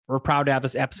We're proud to have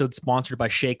this episode sponsored by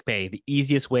ShakePay, the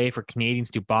easiest way for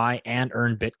Canadians to buy and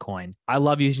earn Bitcoin. I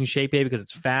love using ShakePay because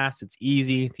it's fast, it's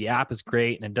easy, the app is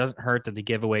great, and it doesn't hurt that they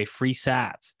give away free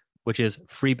sats, which is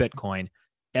free Bitcoin,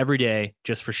 every day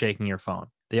just for shaking your phone.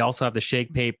 They also have the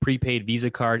ShakePay prepaid Visa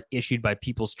card issued by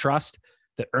People's Trust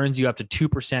that earns you up to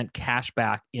 2% cash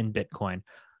back in Bitcoin.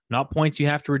 Not points you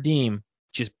have to redeem,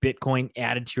 just Bitcoin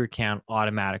added to your account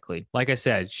automatically. Like I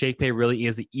said, ShakePay really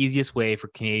is the easiest way for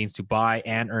Canadians to buy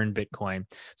and earn Bitcoin.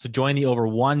 So join the over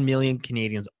 1 million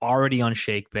Canadians already on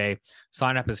ShakePay.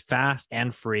 Sign up is fast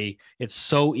and free. It's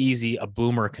so easy, a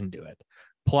boomer can do it.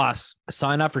 Plus,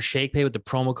 sign up for ShakePay with the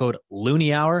promo code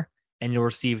LooneyHour, and you'll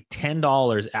receive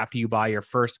 $10 after you buy your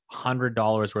first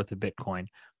 $100 worth of Bitcoin.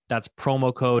 That's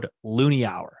promo code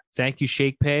LooneyHour. Thank you,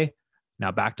 ShakePay.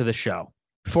 Now back to the show.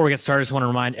 Before we get started, I just want to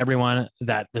remind everyone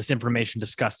that this information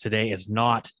discussed today is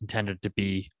not intended to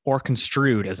be or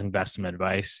construed as investment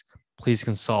advice. Please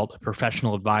consult a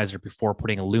professional advisor before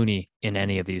putting a loonie in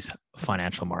any of these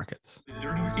financial markets. The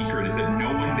dirty secret is that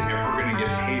no one's ever going to get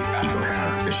paid back. People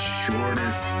have the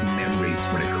shortest memories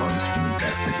when it comes to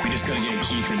investment. We just got to get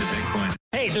Keith into Bitcoin.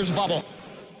 Hey, there's a bubble.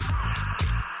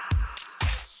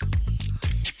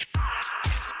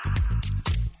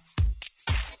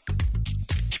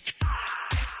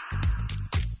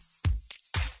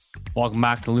 Welcome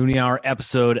back to Looney Hour,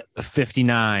 episode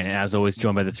 59. As always,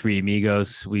 joined by the three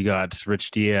amigos. We got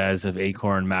Rich Diaz of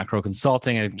Acorn Macro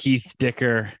Consulting and Keith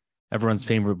Dicker, everyone's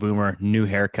favorite boomer. New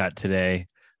haircut today,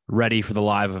 ready for the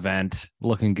live event,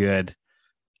 looking good.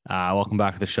 Welcome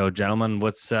back to the show, gentlemen.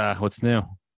 What's new?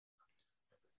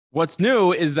 What's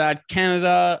new is that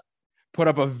Canada put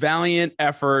up a valiant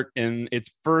effort in its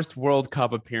first World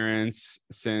Cup appearance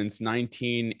since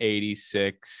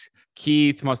 1986.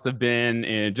 Keith must have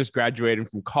been just graduating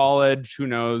from college. Who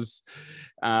knows?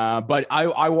 But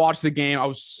I watched the game. I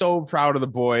was so proud of the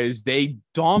boys. They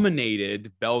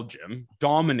dominated Belgium,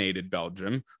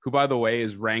 who, by the way,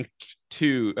 is ranked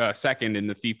second in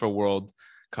the FIFA World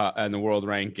Cup and the world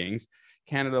rankings.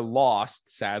 Canada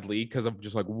lost, sadly, because of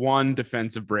just like one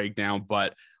defensive breakdown.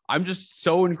 But I'm just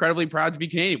so incredibly proud to be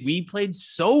Canadian. We played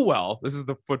so well. This is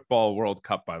the Football World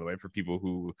Cup, by the way, for people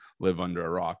who live under a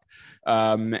rock.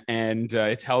 And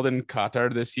it's held in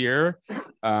Qatar this year.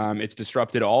 It's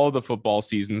disrupted all of the football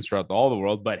seasons throughout all the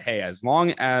world. But hey, as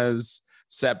long as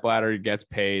Sepp Blatter gets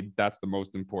paid, that's the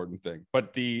most important thing.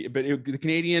 But the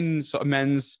Canadian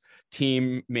men's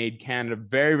team made Canada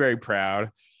very, very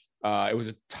proud. It was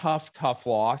a tough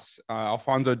loss.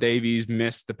 Alphonso Davies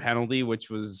missed the penalty, which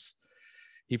was...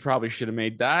 He probably should have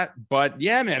made that. But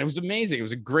yeah, man, it was amazing. It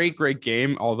was a great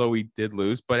game, although we did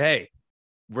lose. But hey,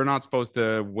 we're not supposed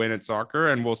to win at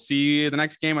soccer. And we'll see. The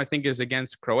next game, I think, is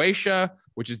against Croatia,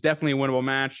 which is definitely a winnable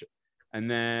match.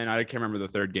 And then I can't remember the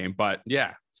third game. But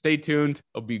yeah, stay tuned.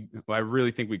 I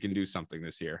really think we can do something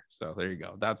this year. So there you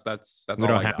go. That's we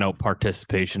don't have no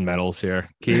participation medals here,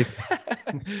 Keith.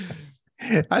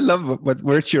 I love what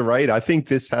Rich, you're right. I think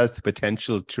this has the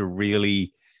potential to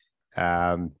really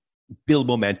build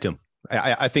momentum.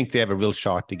 I think they have a real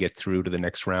shot to get through to the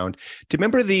next round. Do you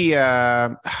remember the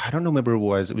I don't know, remember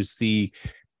it was the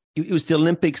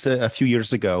Olympics a few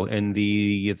years ago, and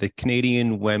the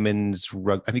Canadian women's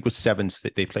rugby, I think it was sevens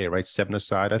that they play, right?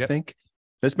 7-a-side, I think.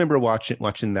 I just remember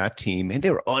watching that team, and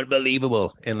they were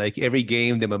unbelievable. And like every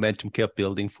game, the momentum kept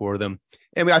building for them.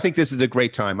 And I think this is a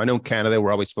great time. I know in Canada,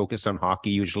 we're always focused on hockey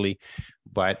usually,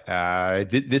 but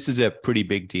this is a pretty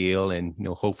big deal, and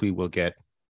hopefully we'll get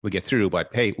through. But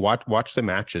hey, watch the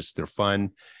matches. They're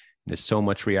fun. There's so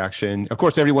much reaction. Of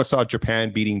course, everyone saw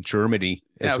Japan beating Germany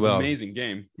as well. It was an amazing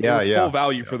game. Yeah. Full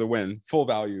value for the win. Full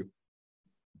value.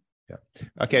 Yeah.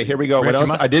 Okay, here we go. Rich, what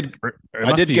else? I did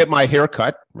get my hair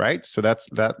cut, right? So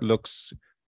that looks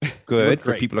good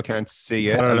for people who can't see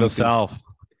it. Himself.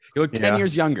 You look 10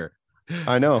 years younger.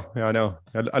 I know.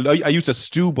 I used a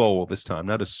stew bowl this time,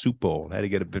 not a soup bowl. I had to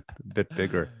get a bit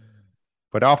bigger.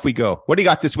 But off we go. What do you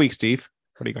got this week, Steve?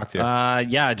 What do you got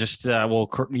there? Just we'll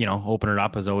open it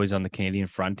up as always on the Canadian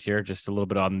front here. Just a little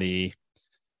bit on the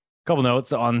couple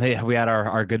notes on we had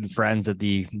our good friends at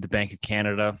the Bank of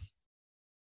Canada.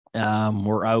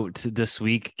 We're out this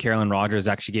week. Carolyn Rogers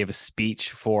actually gave a speech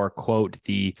for, quote,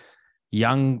 the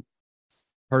Young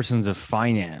Persons of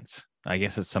Finance. I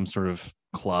guess it's some sort of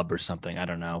club or something. I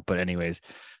don't know. But anyways,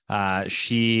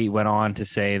 she went on to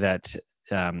say that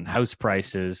house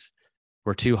prices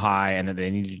were too high and that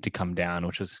they needed to come down,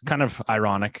 which was kind of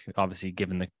ironic, obviously,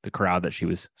 given the crowd that she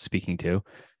was speaking to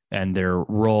and their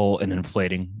role in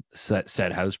inflating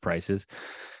said house prices.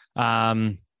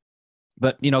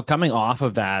 But, coming off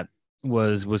of that,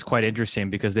 was quite interesting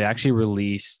because they actually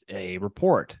released a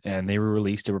report, and they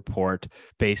released a report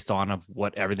based on of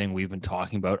what everything we've been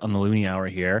talking about on the Loonie Hour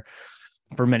here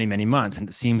for many, many months. And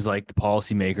it seems like the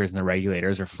policymakers and the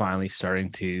regulators are finally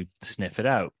starting to sniff it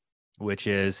out, which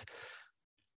is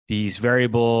these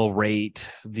variable rate,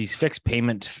 these fixed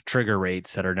payment trigger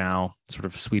rates that are now sort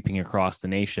of sweeping across the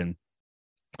nation.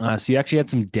 So you actually had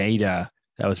some data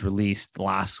that was released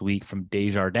last week from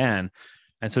Desjardins.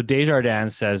 And so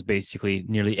Desjardins says basically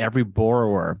nearly every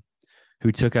borrower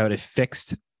who took out a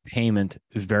fixed payment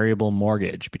variable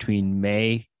mortgage between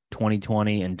May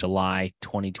 2020 and July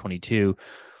 2022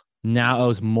 now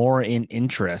owes more in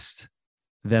interest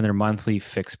than their monthly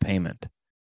fixed payment.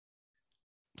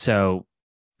 So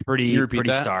pretty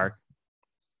stark.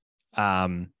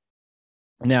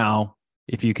 Now,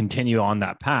 if you continue on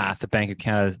that path, the Bank of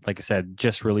Canada, like I said,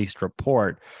 just released a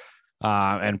report.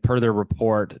 And per their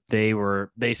report, they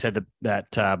said that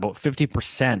about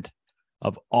 50%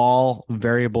 of all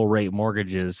variable rate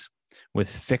mortgages with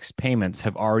fixed payments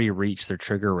have already reached their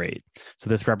trigger rate. So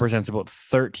this represents about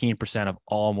 13% of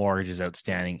all mortgages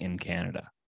outstanding in Canada.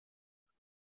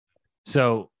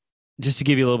 So just to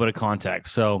give you a little bit of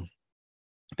context, so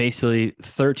basically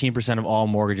 13% of all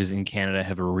mortgages in Canada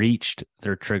have reached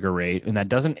their trigger rate, and that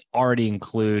doesn't already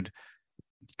include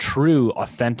true,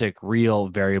 authentic, real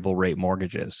variable rate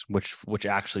mortgages, which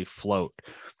actually float.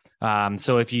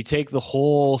 So if you take the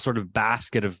whole sort of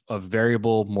basket of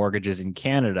variable mortgages in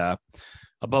Canada,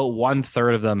 about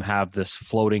 1/3 of them have this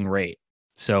floating rate.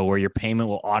 So where your payment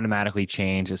will automatically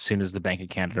change as soon as the Bank of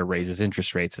Canada raises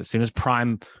interest rates. As soon as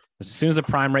the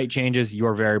prime rate changes,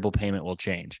 your variable payment will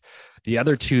change. The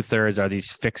other 2/3 are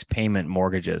these fixed payment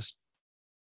mortgages.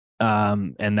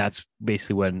 And that's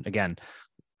basically when, again,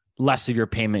 less of your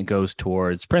payment goes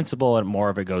towards principal and more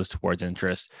of it goes towards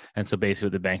interest. And so basically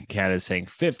what the Bank of Canada is saying,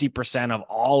 50% of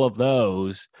all of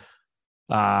those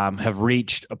have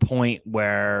reached a point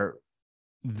where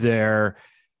they're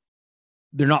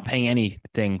not paying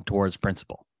anything towards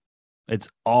principal. It's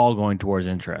all going towards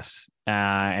interest.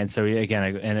 And so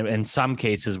again, and in some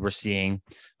cases we're seeing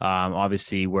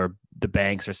obviously where the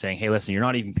banks are saying, hey, listen, you're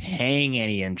not even paying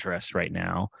any interest right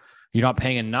now. You're not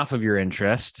paying enough of your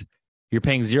interest. You're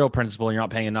paying zero principal and you're not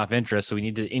paying enough interest. So we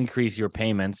need to increase your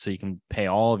payments so you can pay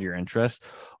all of your interest,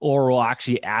 or we'll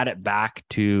actually add it back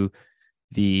to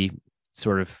the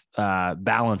sort of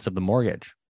balance of the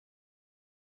mortgage.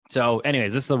 So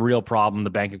anyways, this is a real problem. The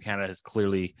Bank of Canada has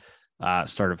clearly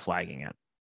started flagging it.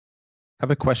 I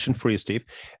have a question for you, Steve.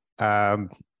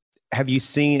 Have you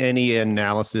seen any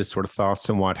analysis or thoughts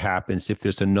on what happens if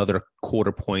there's another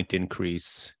 1/4 point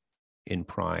increase in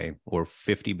prime or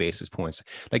 50 basis points?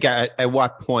 Like at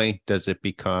what point does it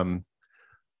become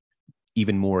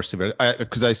even more severe?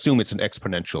 Because I assume it's an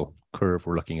exponential curve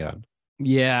we're looking at.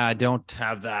 Yeah, I don't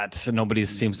have that. Nobody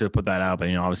seems to put that out,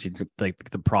 but obviously like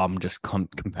the problem just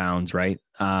compounds, right?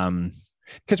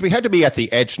 Because we had to be at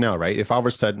the edge now, right? If all of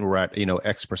a sudden we're at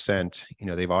X percent,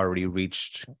 they've already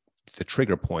reached the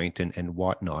trigger point and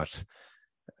whatnot.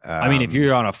 I mean, if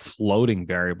you're on a floating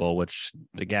variable, which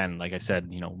again, like I said,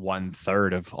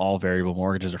 1/3 of all variable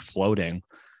mortgages are floating,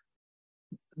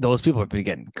 those people have been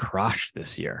getting crushed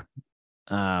this year.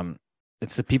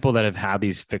 It's the people that have had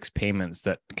these fixed payments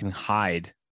that can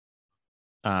hide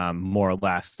more or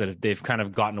less, that they've kind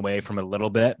of gotten away from it a little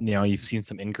bit. You've seen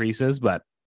some increases, but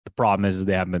the problem is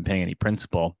they haven't been paying any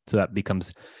principal. So that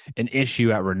becomes an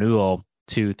issue at renewal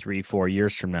 2, 3, 4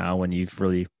 years from now when you've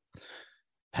really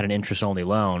had an interest only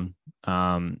loan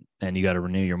and you got to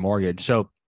renew your mortgage. So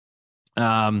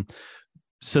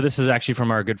this is actually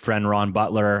from our good friend Ron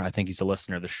Butler. I think he's a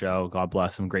listener of the show. God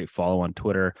bless him. Great follow on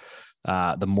Twitter,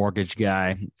 the mortgage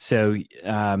guy. So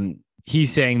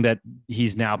he's saying that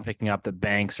he's now picking up that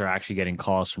banks are actually getting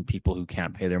calls from people who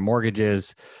can't pay their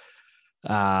mortgages.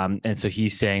 And so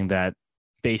he's saying that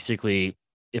basically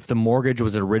if the mortgage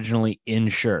was originally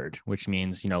insured, which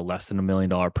means, less than $1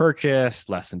 million purchase,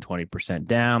 less than 20%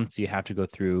 down. So you have to go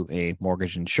through a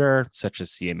mortgage insurer such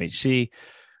as CMHC,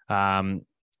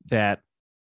 that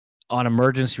on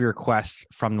emergency request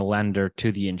from the lender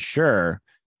to the insurer,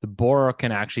 the borrower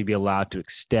can actually be allowed to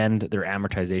extend their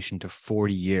amortization to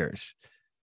 40 years.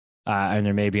 And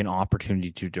there may be an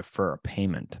opportunity to defer a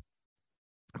payment.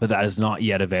 But that is not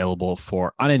yet available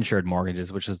for uninsured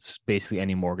mortgages, which is basically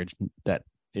any mortgage that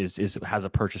has a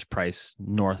purchase price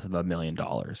north of $1 million.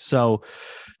 So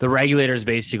the regulators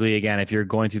basically, again, if you're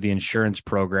going through the insurance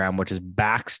program, which is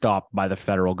backstopped by the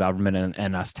federal government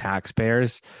and us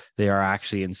taxpayers, they are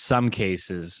actually in some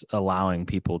cases allowing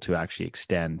people to actually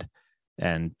extend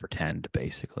and pretend,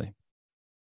 basically.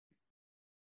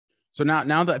 So now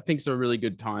that I think it's a really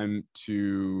good time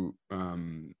to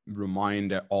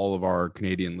remind all of our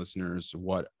Canadian listeners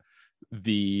what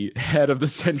the head of the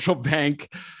central bank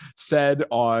said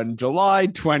on July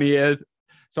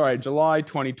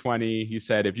 2020. He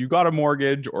said, if you got a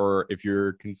mortgage or if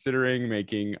you're considering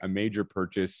making a major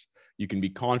purchase, you can be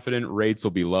confident rates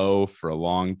will be low for a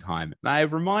long time. And I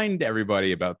remind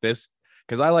everybody about this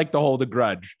because I like to hold a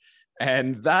grudge.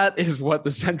 And that is what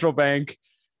the central bank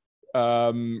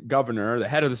governor, the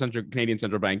head of the Canadian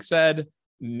Central Bank, said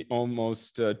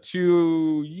almost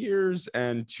 2 years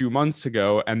and 2 months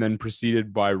ago, and then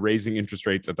proceeded by raising interest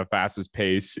rates at the fastest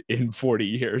pace in 40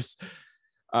 years.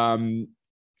 I'm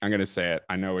going to say it.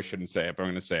 I know I shouldn't say it, but I'm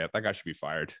going to say it. That guy should be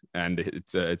fired. And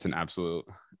it's an absolute,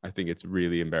 I think it's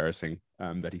really embarrassing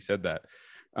that he said that.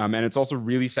 And it's also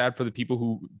really sad for the people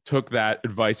who took that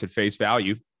advice at face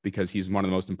value, because he's one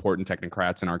of the most important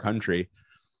technocrats in our country,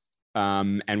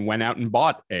 and went out and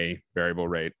bought a variable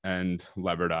rate and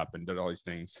levered up and did all these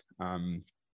things.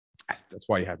 That's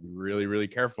why you have to be really, really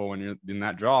careful when you're in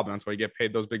that job. And that's why you get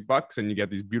paid those big bucks and you get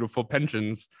these beautiful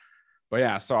pensions. But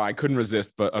yeah, so I couldn't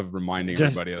resist but of reminding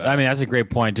everybody of that. I mean, that's a great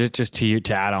point. Just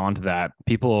to add on to that,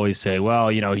 people always say, well,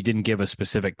 he didn't give a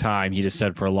specific time. He just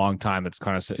said for a long time. It's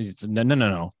kind of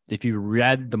no. If you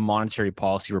read the monetary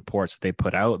policy reports that they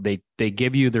put out, they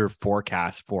give you their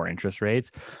forecast for interest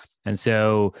rates. And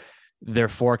so their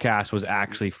forecast was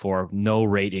actually for no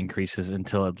rate increases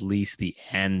until at least the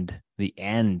end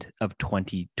of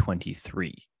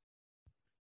 2023.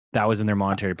 That was in their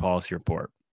monetary policy report.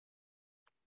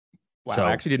 Wow, so,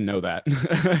 I actually didn't know that.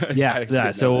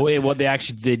 Yeah. So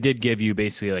they did give you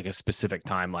basically like a specific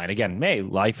timeline. Again,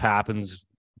 life happens.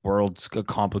 World's a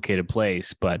complicated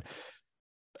place, but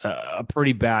a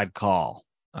pretty bad call.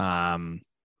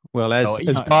 Well,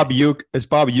 as Bob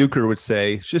Euchre would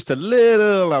say, it's just a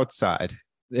little outside.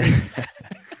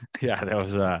 Yeah, that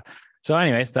was so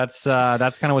anyways, that's kind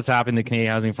of what's happening in the Canadian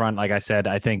housing front. Like I said,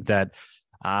 I think that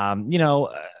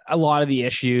a lot of the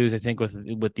issues, I think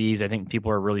with these, I think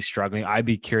people are really struggling. I'd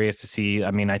be curious to see.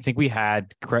 I mean, I think we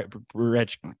had,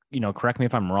 Rich, correct me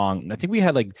if I'm wrong, I think we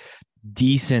had like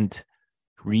decent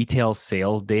retail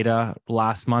sales data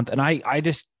last month, and I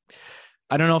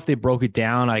don't know if they broke it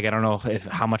down. Like, I don't know if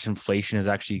how much inflation is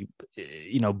actually,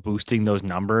 boosting those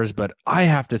numbers. But I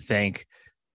have to think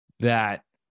that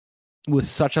with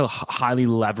such a highly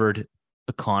levered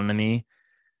economy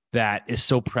that is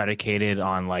so predicated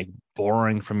on like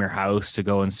borrowing from your house to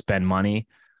go and spend money,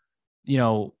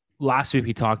 last week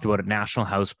we talked about it, national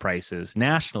house prices.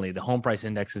 Nationally, the home price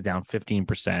index is down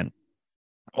 15%.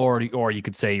 Or you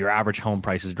could say your average home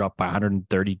price has dropped by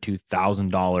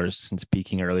 $132,000 since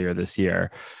peaking earlier this year.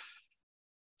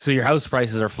 So your house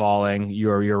prices are falling.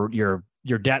 Your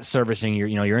debt servicing,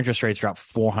 your interest rates drop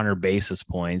 400 basis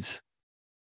points.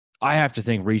 I have to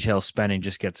think retail spending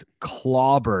just gets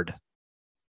clobbered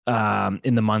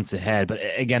in the months ahead. But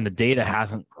again, the data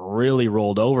hasn't really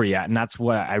rolled over yet, and that's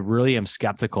why I really am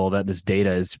skeptical that this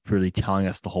data is really telling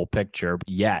us the whole picture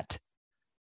yet.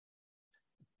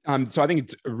 So I think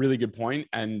it's a really good point,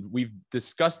 and we've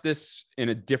discussed this in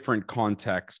a different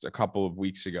context a couple of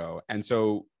weeks ago. And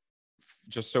so,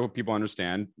 just so people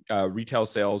understand, retail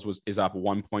sales is up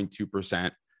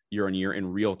 1.2% year on year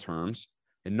in real terms.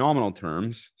 In nominal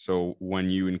terms, so when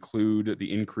you include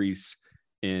the increase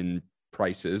in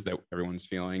prices that everyone's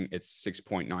feeling, it's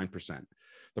 6.9%.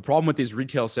 The problem with these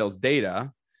retail sales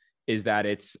data is that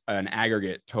it's an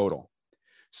aggregate total.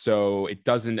 So it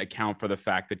doesn't account for the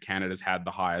fact that Canada's had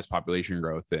the highest population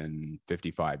growth in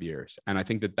 55 years. And I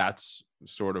think that that's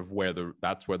sort of where the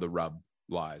rub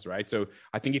lies, right? So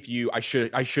I think I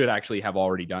should actually have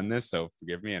already done this. So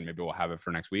forgive me, and maybe we'll have it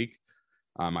for next week.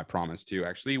 I promise to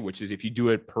actually, which is if you do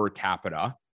it per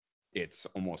capita, it's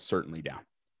almost certainly down.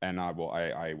 And I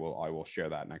will share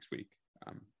that next week.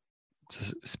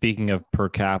 Speaking of per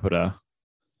capita.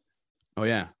 Oh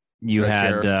yeah. You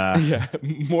had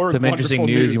more some interesting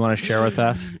news you want to share with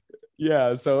us?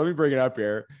 Yeah, so let me bring it up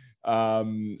here.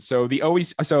 So the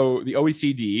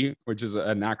OECD, which is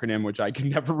an acronym which I can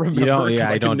never remember.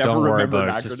 Don't worry about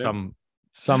it. It's just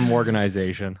some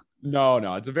organization. No,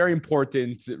 it's a very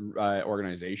important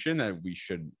organization that we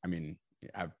should,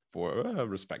 have for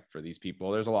respect for these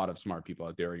people. There's a lot of smart people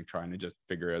out there trying to just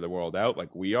figure the world out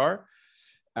like we are.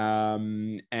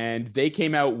 And they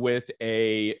came out with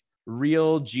a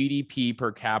real GDP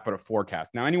per capita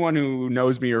forecast. Now, anyone who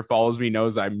knows me or follows me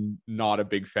knows I'm not a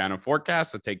big fan of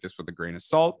forecasts, so take this with a grain of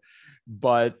salt.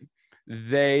 But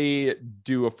they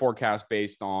do a forecast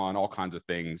based on all kinds of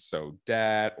things. So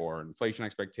debt or inflation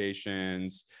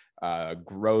expectations,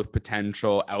 growth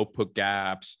potential, output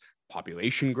gaps,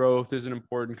 population growth is an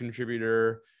important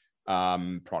contributor.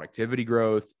 productivity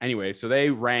growth. Anyway, so they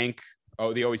rank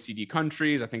the OECD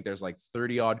countries. I think there's like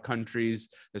 30 odd countries.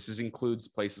 Includes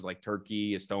places like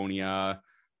Turkey, Estonia,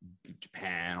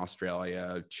 Japan,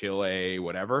 Australia, Chile,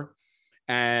 whatever.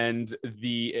 And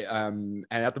the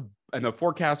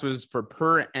forecast was for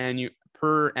per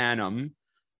annum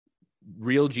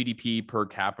real GDP per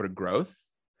capita growth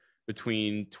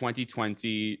between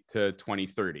 2020 to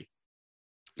 2030.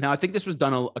 Now, I think this was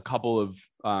done a couple of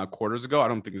quarters ago. I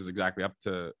don't think this is exactly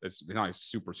it's not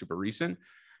super, super recent,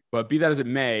 but be that as it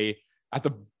may, at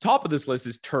the top of this list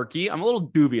is Turkey. I'm a little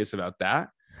dubious about that.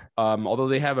 Although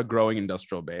they have a growing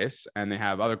industrial base and they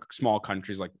have other small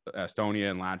countries like Estonia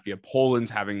and Latvia.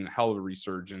 Poland's having a hell of a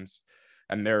resurgence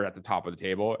and they're at the top of the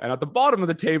table. And at the bottom of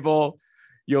the table,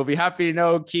 you'll be happy to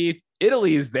know, Keith,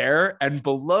 Italy is there. And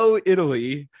below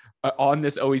Italy on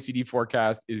this OECD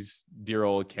forecast is dear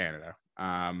old Canada.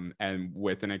 And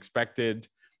with an expected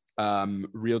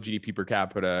real GDP per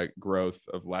capita growth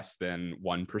of less than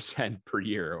 1% per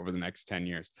year over the next 10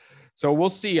 years. So we'll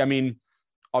see. I mean,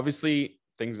 obviously,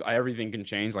 everything can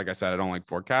change. Like I said, I don't like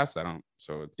forecasts.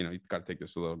 So you've got to take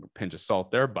this with a little pinch of salt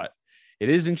there. But it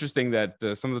is interesting that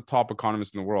some of the top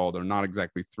economists in the world are not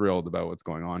exactly thrilled about what's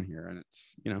going on here. And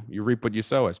it's, you reap what you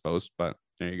sow, I suppose. But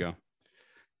there you go.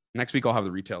 Next week, I'll have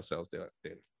the retail sales data.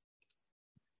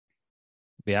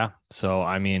 Yeah. So,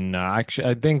 I mean, actually,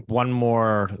 I think one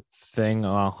more thing.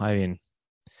 I'm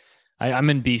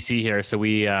in BC here. So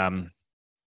we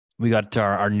got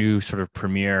our new sort of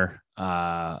premier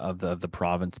of the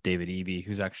province, David Eby,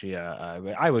 who's actually I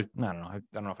don't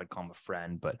know if I'd call him a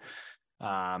friend, but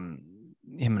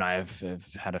him and I have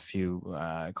had a few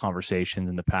conversations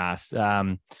in the past.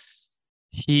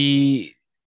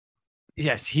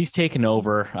 He's taken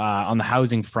over on the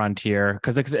housing front here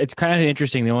because it's kind of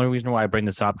interesting. The only reason why I bring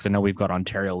this up, because I know we've got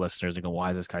Ontario listeners that go,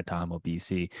 why is this guy talking about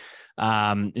BC?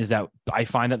 Is that I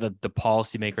find that the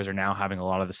policymakers are now having a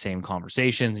lot of the same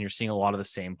conversations and you're seeing a lot of the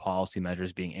same policy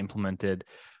measures being implemented.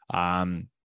 And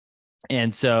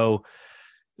so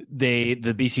the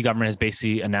BC government has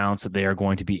basically announced that they are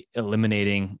going to be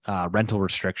eliminating rental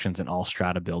restrictions in all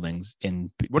strata buildings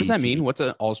in BC. What does that mean? What's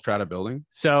an all strata building?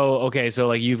 So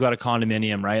like you've got a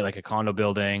condominium, right? Like a condo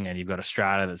building, and you've got a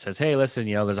strata that says, hey, listen,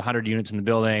 there's 100 units in the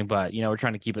building, but we're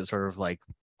trying to keep it sort of like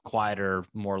quieter,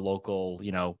 more local,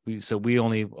 so we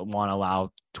only want to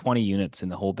allow 20 units in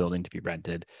the whole building to be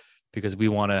rented because we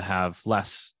want to have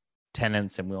less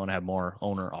tenants and we want to have more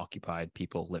owner occupied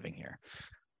people living here.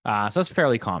 So that's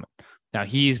fairly common. Now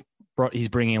he's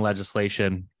bringing in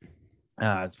legislation.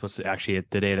 It's supposed to actually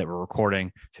the day that we're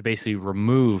recording to basically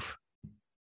remove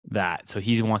that. So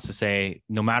he wants to say,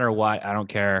 no matter what, I don't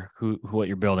care what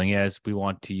your building is. We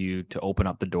want you to open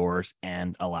up the doors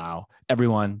and allow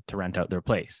everyone to rent out their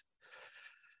place.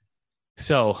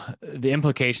 So the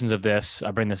implications of this, I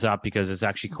bring this up because it's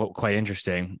actually quite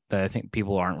interesting that I think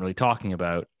people aren't really talking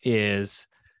about is,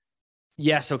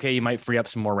 yes, okay, you might free up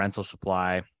some more rental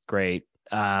supply. Great.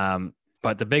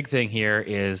 But the big thing here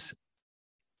is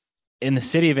in the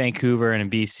city of Vancouver and in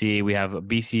BC, we have a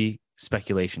BC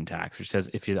speculation tax, which says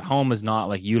if your home is not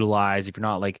like utilized, if you're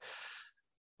not like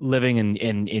living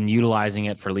in utilizing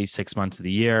it for at least 6 months of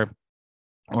the year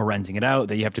or renting it out,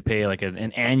 that you have to pay like an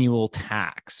annual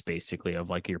tax basically of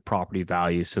like your property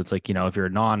value. So it's like, if you're a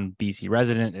non-BC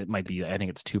resident, it might be, I think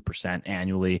it's 2%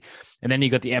 annually. And then you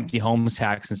got the empty homes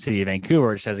tax in the city of Vancouver,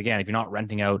 which says, again, if you're not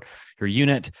renting out your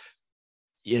unit,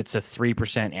 it's a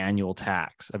 3% annual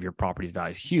tax of your property's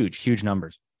value. Huge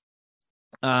numbers.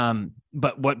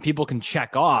 But what people can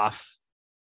check off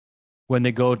when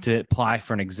they go to apply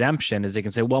for an exemption is they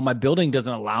can say, well, my building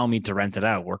doesn't allow me to rent it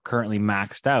out. We're currently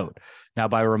maxed out. Now,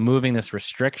 by removing this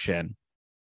restriction,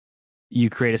 you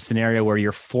create a scenario where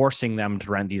you're forcing them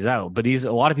to rent these out. But a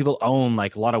lot of people own,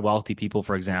 like a lot of wealthy people,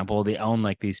 for example, they own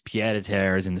like these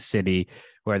pied-à-terres in the city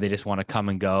where they just want to come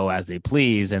and go as they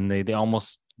please. And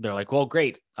they're like, well,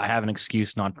 great, I have an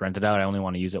excuse not to rent it out. I only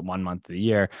want to use it 1 month of the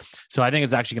year. So I think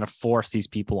it's actually going to force these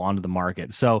people onto the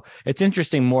market. So it's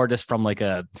interesting more just from like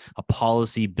a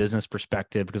policy business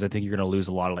perspective, because I think you're going to lose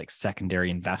a lot of like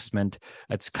secondary investment.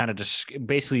 It's kind of just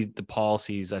basically the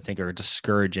policies I think are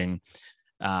discouraging,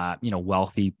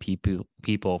 wealthy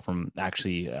people from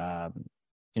actually,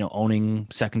 owning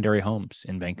secondary homes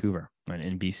in Vancouver and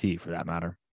in BC for that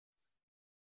matter.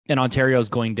 And Ontario is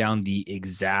going down the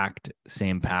exact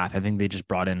same path. I think they just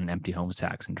brought in an empty homes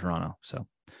tax in Toronto. So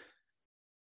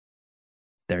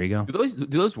there you go. Do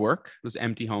those work? Those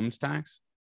empty homes tax?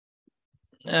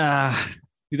 Do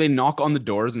they knock on the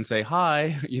doors and say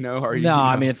hi? Are you? No,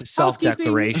 I mean it's a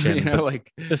self-declaration.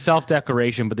 It's a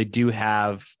self-declaration, but they do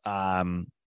have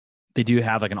they do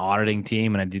have like an auditing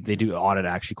team, and they do audit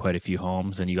actually quite a few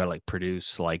homes, and you got to like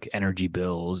produce like energy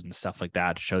bills and stuff like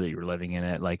that to show that you were living in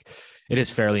it. Like it is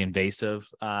fairly invasive.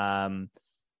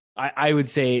 I would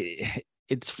say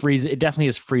it definitely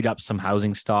has freed up some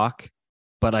housing stock.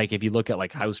 But like if you look at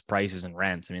like house prices and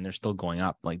rents, I mean, they're still going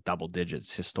up like double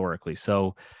digits historically.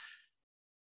 So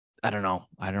I don't know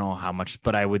how much,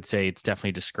 but I would say it's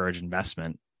definitely discouraged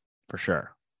investment for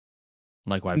sure.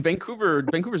 Like why And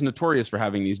Vancouver's notorious for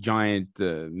having these giant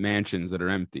mansions that are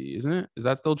empty, isn't it? Is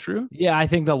that still true? Yeah, I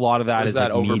think a lot of that Or is is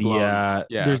that like overblown? media.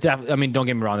 Yeah. There's definitely, I mean, don't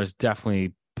get me wrong, there's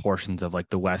definitely portions of like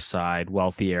the West Side,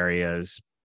 wealthy areas,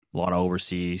 a lot of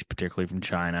overseas, particularly from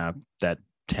China, that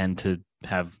tend to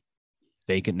have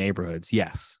vacant neighborhoods.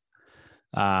 Yes.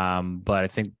 But I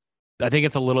think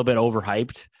it's a little bit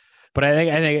overhyped. But I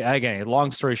think again,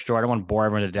 long story short, I don't want to bore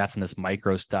everyone to death in this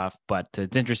micro stuff, but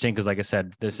it's interesting because, like I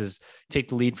said, this is take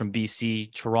the lead from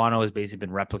BC. Toronto has basically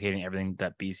been replicating everything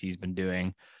that BC's been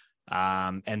doing.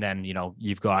 And then,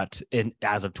 you've got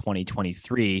as of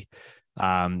 2023,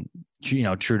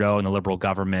 Trudeau and the Liberal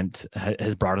government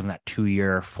has brought in that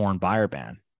 2-year foreign buyer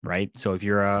ban, right? So if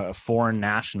you're a foreign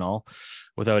national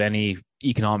without any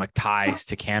economic ties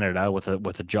to Canada with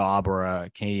a job or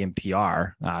a Canadian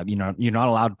PR, you're not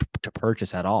allowed to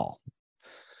purchase at all.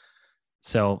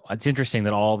 So it's interesting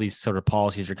that all these sort of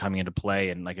policies are coming into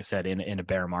play, and like I said, in a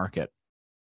bear market.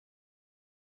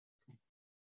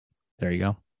 There you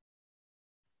go.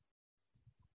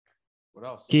 What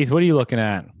else? Keith, what are you looking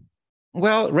at?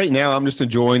 Well, right now I'm just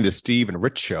enjoying the Steve and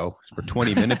Rich show for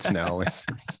 20 minutes now. It's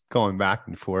going back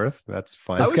and forth. That's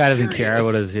fun. This guy doesn't care curious.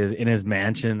 what is his in his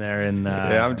mansion there in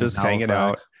Yeah, I'm just in hanging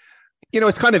out. Halifax.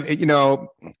 It's kind of,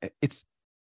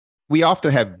 we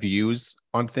often have views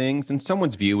on things, and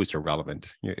someone's view is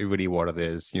irrelevant. Really what it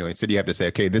is. Instead you have to say,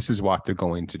 okay, this is what they're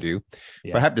going to do.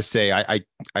 Yeah. But I have to say, I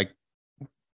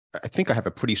think I have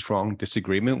a pretty strong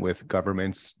disagreement with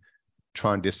governments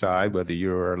trying to decide whether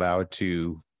you're allowed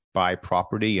to buy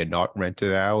property and not rent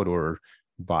it out, or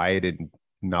buy it and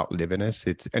not live in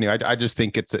it. I just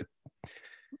think it's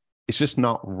just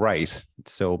not right.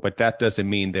 So, but that doesn't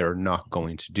mean they're not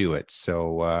going to do it.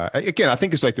 So again, I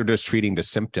think it's like they're just treating the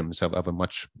symptoms of a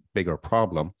much bigger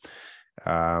problem.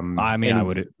 I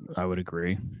would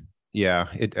agree. Yeah,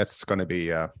 that's going to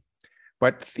be.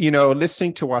 But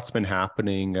listening to what's been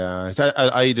happening,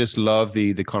 I just love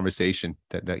the conversation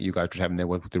that you guys are having there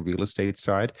with the real estate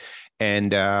side, and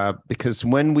because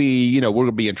when we're going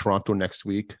to be in Toronto next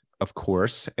week, of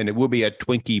course, and it will be a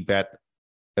Twinkie Bet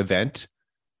event,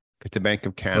 because the Bank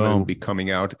of Canada will be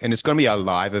coming out, and it's going to be a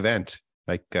live event.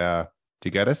 Like, do you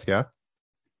get it? Yeah.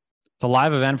 It's a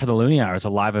live event for the Loonie Hour. It's a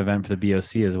live event for the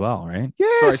BOC as well, right?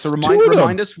 Yes. Sorry,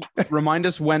 so remind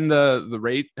us when the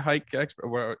rate hike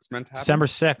where it's meant to happen. December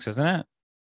 6th, isn't it?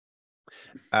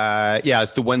 Yeah,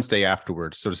 it's the Wednesday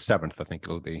afterwards, so the 7th, I think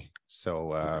it'll be.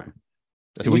 So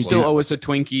that's Do what we still we'll- owe us a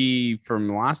Twinkie from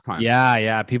last time?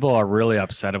 Yeah. People are really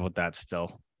upset about that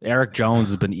still. Eric Jones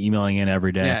has been emailing in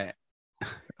every day. Yeah.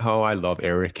 Oh, I love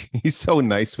Eric. He's so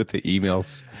nice with the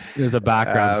emails. There's a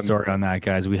background story on that,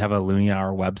 guys. We have a Loonie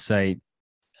Hour website,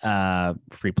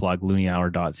 free plug,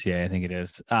 looniehour.ca, I think it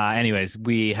is. Anyways,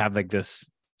 we have like this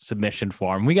submission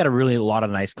form. We got a lot of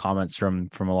nice comments from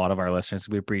a lot of our listeners.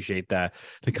 We appreciate the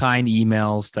kind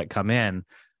emails that come in,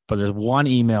 but there's one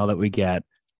email that we get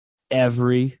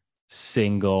every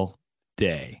single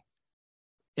day.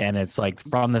 And it's like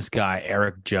from this guy,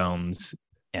 Eric Jones.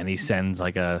 And he sends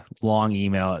like a long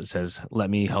email that says, let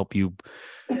me help you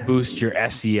boost your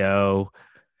SEO,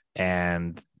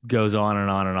 and goes on and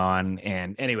on and on.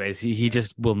 And anyways, he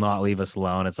just will not leave us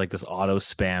alone. It's like this auto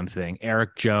spam thing.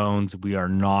 Eric Jones, we are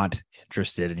not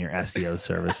interested in your SEO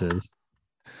services.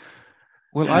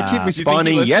 Well, I keep Do you think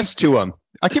responding he listens? yes to him.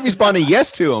 I keep responding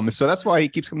yes to him. So that's why he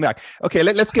keeps coming back. Okay,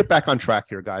 let's get back on track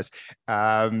here, guys.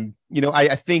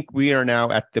 I think we are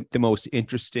now at the most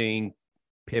interesting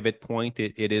pivot point.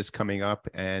 It is coming up,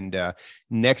 and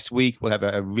next week we'll have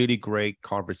a really great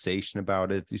conversation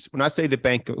about it. When I say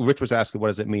Rich was asking, what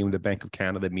does it mean when the Bank of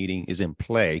Canada meeting is in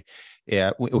play?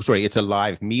 It's a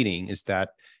live meeting. Is that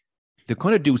they're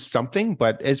going to do something,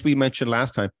 but as we mentioned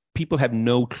last time, people have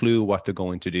no clue what they're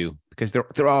going to do because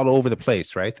they're all over the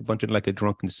place, right? A bunch of like a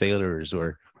drunken sailors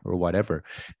or whatever.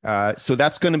 So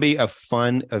that's going to be a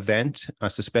fun event. I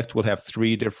suspect we'll have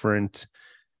 3 different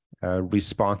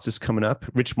responses coming up.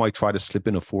 Rich might try to slip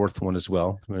in a 4th one as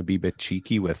well. I'm going to be a bit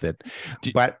cheeky with it,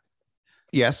 but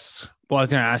yes. Well, I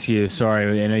was going to ask you,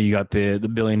 sorry, I know you got the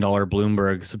 $1 billion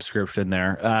Bloomberg subscription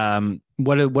there.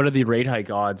 What are the rate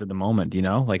hike odds at the moment?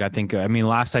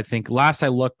 Last I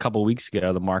looked a couple of weeks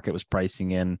ago, the market was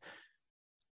pricing in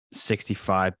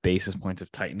 65 basis points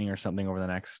of tightening or something over the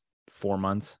next 4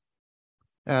 months.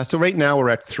 So right now we're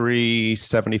at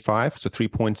 375, so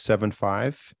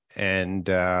 3.75. And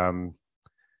the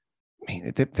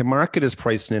market is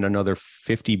pricing in another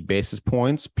 50 basis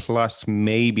points plus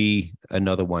maybe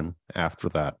another one after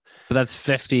that. But that's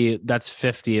 50. That's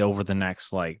 50 over the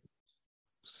next, like,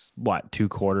 what, 2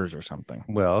 quarters or something.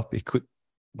 Well, it could,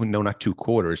 well, no, not 2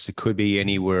 quarters. It could be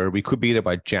anywhere. We could be either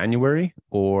by January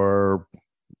or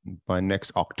by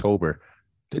next October.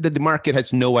 The market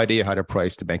has no idea how to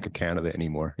price the Bank of Canada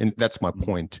anymore. And that's my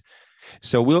point.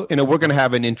 So we're going to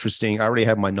have an interesting, I already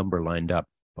have my number lined up,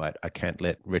 but I can't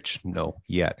let Rich know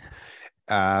yet.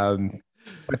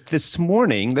 But this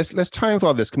morning, let's tie with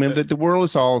all this. I mean, the world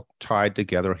is all tied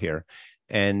together here.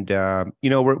 And,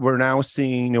 we're now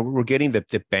seeing, we're getting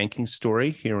the banking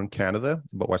story here in Canada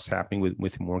about what's happening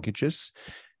with mortgages.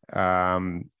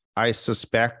 I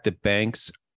suspect the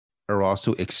banks are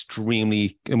also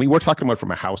extremely, and we were talking about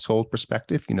from a household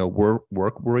perspective, we're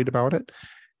worried about it.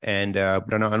 And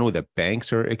but I know the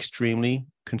banks are extremely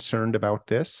concerned about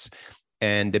this.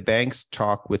 And the banks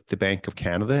talk with the Bank of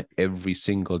Canada every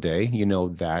single day.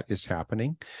 That is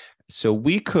happening. So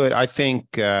we could, I think,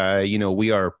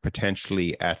 we are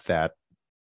potentially at that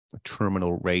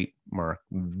terminal rate mark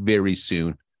very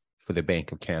soon for the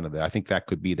Bank of Canada. I think that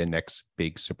could be the next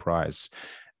big surprise.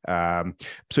 So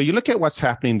you look at what's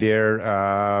happening there.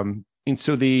 And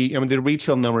so the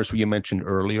retail numbers you mentioned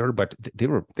earlier, but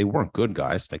they weren't good,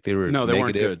 guys. Like they were they negative.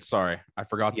 weren't good. Sorry, I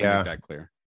forgot to make that clear.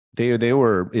 They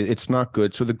were. It's not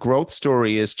good. So the growth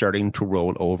story is starting to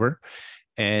roll over.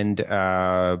 And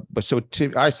I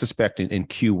suspect in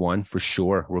Q1 for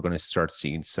sure we're going to start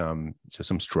seeing some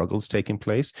struggles taking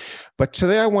place. But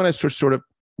today I want to sort of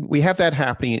we have that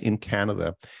happening in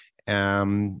Canada.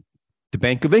 The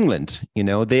Bank of England,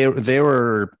 they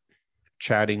were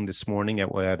chatting this morning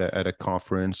at a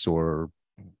conference or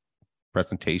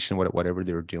presentation, whatever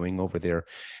they were doing over there,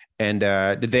 and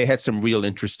they had some real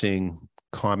interesting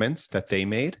comments that they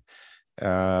made.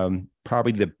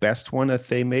 Probably the best one that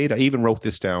they made. I even wrote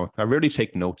this down. I rarely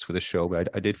take notes for the show, but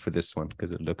I did for this one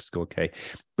because it looks okay.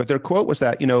 But their quote was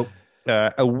that,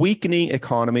 a weakening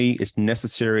economy is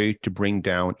necessary to bring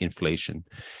down inflation.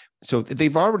 So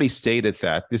they've already stated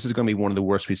that this is going to be one of the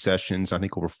worst recessions, I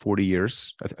think, over 40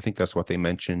 years. I think that's what they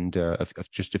mentioned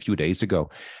just a few days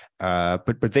ago.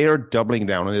 But they are doubling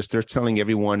down on this. They're telling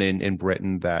everyone in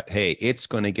Britain that, hey, it's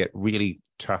going to get really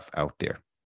tough out there.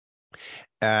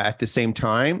 At the same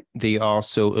time, they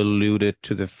also alluded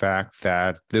to the fact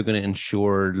that they're going to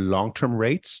ensure long-term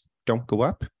rates don't go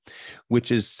up,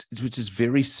 which is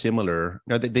very similar.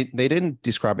 Now, they didn't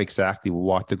describe exactly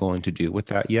what they're going to do with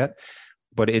that yet,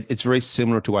 but it's very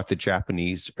similar to what the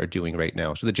Japanese are doing right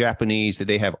now. So the Japanese,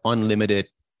 they have unlimited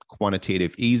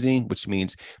quantitative easing, which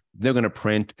means they're going to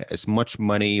print as much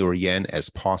money or yen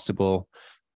as possible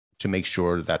to make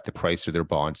sure that the price of their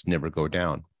bonds never go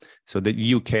down. So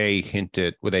the UK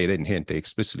hinted, well, they didn't hint, they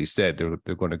explicitly said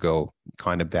they're going to go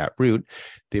kind of that route.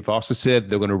 They've also said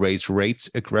they're going to raise rates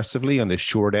aggressively on the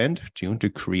short end to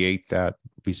create that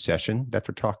recession that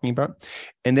they're talking about.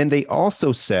 And then they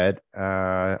also said,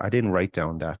 I didn't write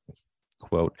down that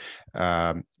quote,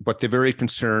 but they're very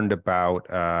concerned about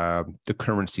the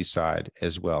currency side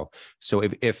as well. So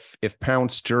if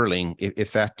pound sterling,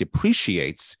 if that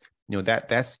depreciates,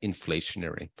 that's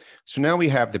inflationary. So now we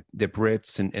have the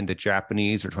Brits and the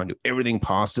Japanese are trying to do everything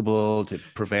possible to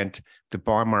prevent the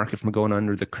bond market from going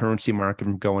under, the currency market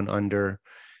from going under.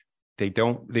 They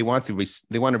want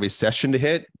a recession to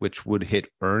hit, which would hit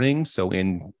earnings. So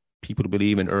people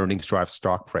believe in earnings drive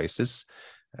stock prices.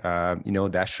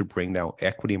 That should bring down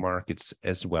equity markets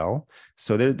as well.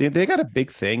 So they got a big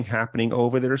thing happening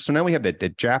over there. So now we have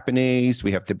the Japanese,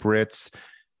 we have the Brits,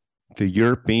 the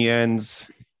Europeans.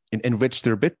 In which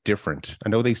they're a bit different. I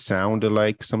know they sound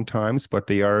alike sometimes, but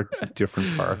they are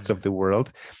different parts of the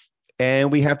world. And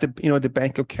we have the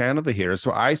Bank of Canada here.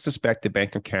 So I suspect the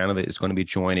Bank of Canada is going to be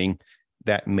joining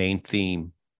that main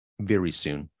theme very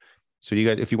soon. So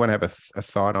if you want to have a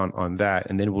thought on that,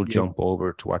 and then we'll jump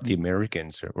over to what the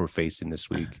Americans are facing this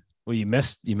week. Well, you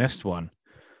missed one.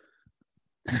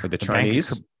 Or the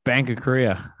Chinese? Bank of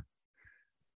Korea.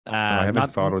 I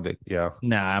haven't followed it. Yeah.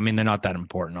 No, I mean, they're not that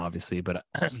important, obviously, but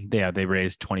they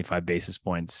raised 25 basis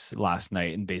points last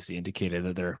night and basically indicated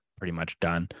that they're pretty much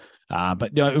done.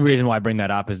 But the reason why I bring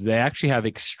that up is they actually have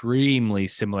extremely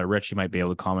similar, Rich, you might be able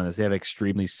to comment on this. They have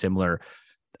extremely similar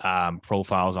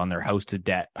profiles on their household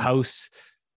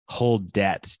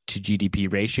debt to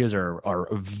GDP ratios are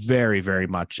very, very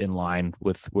much in line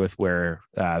with where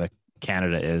the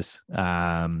Canada is.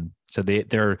 So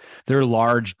they're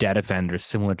large debt offenders,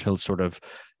 similar to sort of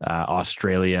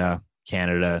Australia,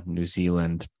 Canada, New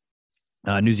Zealand.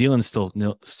 New Zealand's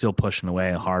still pushing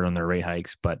away hard on their rate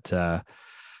hikes, but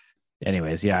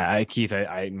anyways, yeah, Keith,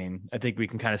 I mean, I think we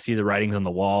can kind of see the writings on the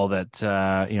wall that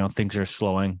things are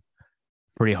slowing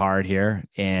pretty hard here,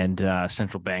 and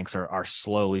central banks are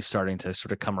slowly starting to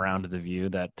sort of come around to the view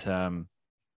that the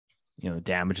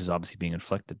damage is obviously being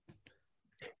inflicted.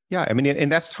 Yeah, I mean,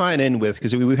 and that's tying in with,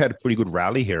 because we've had a pretty good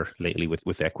rally here lately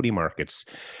with equity markets,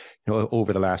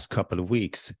 over the last couple of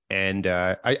weeks, and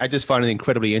I just found it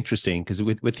incredibly interesting because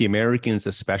with the Americans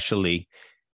especially,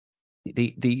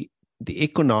 the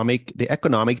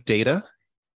economic data,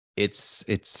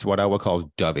 it's what I would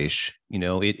call dovish.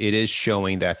 It is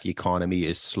showing that the economy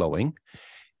is slowing,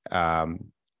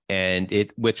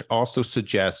 and which also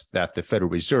suggests that the Federal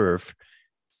Reserve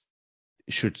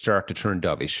should start to turn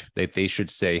dovish. They should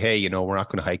say, hey, we're not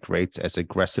going to hike rates as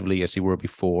aggressively as they were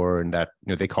before, and that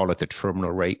they call it the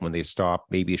terminal rate when they stop.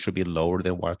 Maybe it should be lower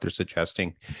than what they're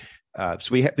suggesting. So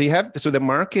the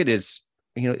market is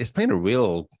it's playing a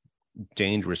real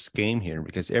dangerous game here,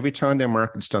 because every time the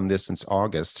market's done this since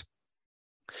August,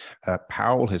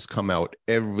 Powell has come out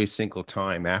every single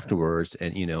time afterwards,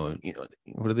 and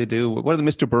what do they do? What do the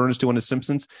Mr. Burns do on The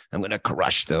Simpsons? I'm going to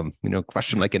crush them,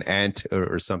 crush them like an ant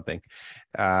or something.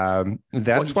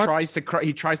 That's what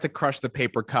he tries to crush the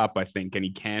paper cup, I think, and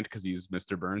he can't because he's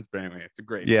Mr. Burns. But anyway, it's a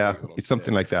great, it's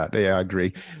something like that. Yeah, I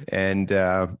agree. And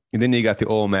then you got the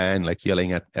old man like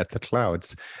yelling at the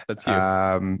clouds. That's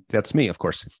you. That's me, of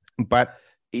course. But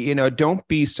don't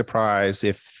be surprised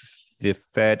if the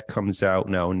Fed comes out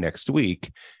now next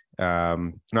week.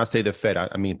 Not say the Fed,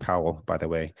 I mean Powell, by the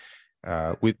way,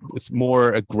 with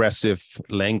more aggressive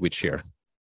language here.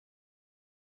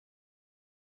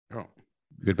 Oh,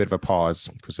 a bit of a pause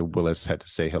because Willis had to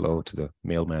say hello to the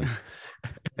mailman.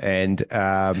 And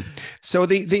so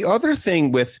the other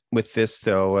thing with this,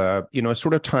 though,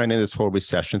 sort of tying in this whole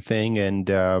recession thing, and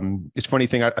it's funny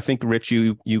thing. I think Rich,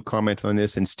 you commented on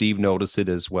this, and Steve noticed it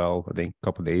as well, I think a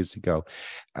couple of days ago.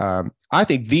 I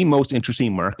think the most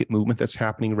interesting market movement that's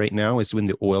happening right now is in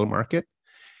the oil market,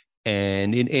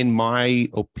 and in my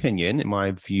opinion, in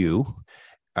my view,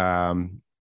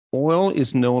 oil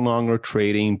is no longer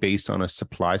trading based on a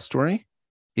supply story.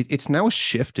 It's now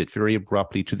shifted very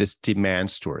abruptly to this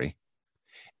demand story,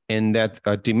 and that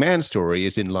demand story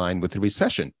is in line with the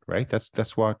recession, right?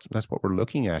 That's what we're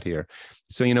looking at here.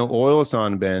 So oil's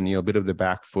been a bit of the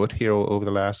back foot here over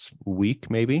the last week,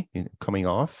 maybe coming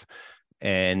off,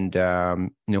 and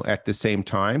at the same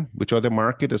time, which other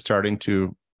market is starting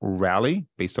to rally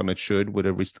based on it should with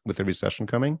a recession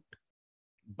coming?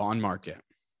 Bond market.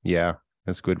 Yeah,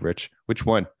 that's good, Rich. Which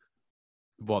one?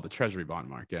 Well, the Treasury bond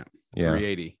market, yeah.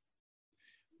 380,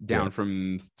 down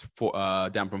from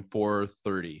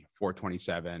 430,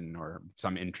 427, or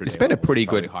some intraday. It's been a pretty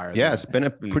good, it's been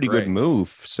a pretty good move.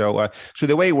 So, so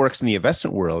the way it works in the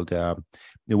investment world,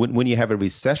 when you have a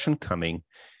recession coming,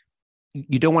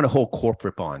 you don't want to hold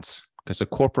corporate bonds, because a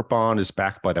corporate bond is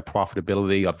backed by the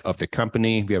profitability of the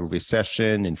company. If you have a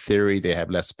recession, in theory, they have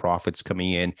less profits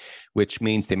coming in, which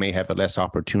means they may have a less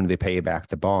opportunity to pay back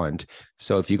the bond.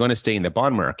 So if you're going to stay in the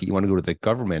bond market, you want to go to the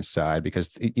government side, because,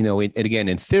 and again,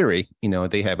 in theory,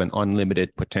 they have an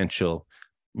unlimited potential,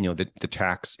 to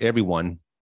tax everyone,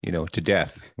 to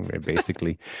death,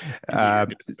 basically.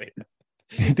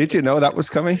 Did you know that was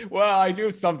coming? Well, I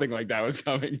knew something like that was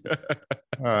coming.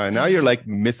 Now you're like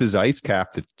Mrs.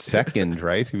 Icecap the second,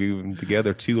 right? We've been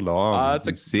together too long. That's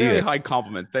a very high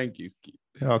compliment. Thank you, Keith.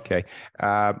 Okay.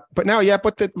 But now,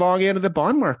 but the long end of the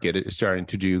bond market is starting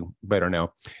to do better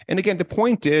now. And again, the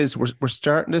point is we're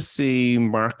starting to see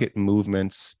market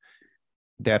movements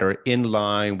that are in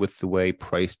line with the way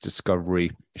price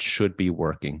discovery should be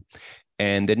working.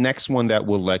 And the next one that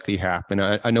will likely happen,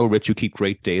 I know, Rich, you keep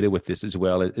great data with this as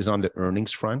well, is on the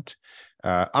earnings front.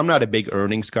 I'm not a big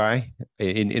earnings guy.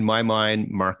 In my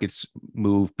mind, markets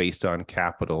move based on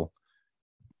capital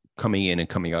coming in and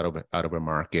coming out of a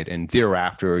market, and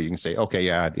thereafter you can say, okay,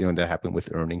 that happened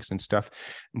with earnings and stuff.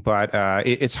 But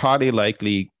it's highly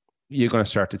likely you're going to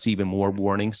start to see even more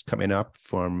warnings coming up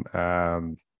from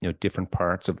different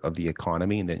parts of the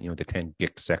economy, and then the 10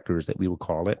 GIC sectors that we will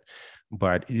call it.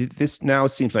 But this now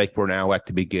seems like we're now at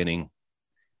the beginning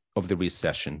of the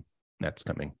recession that's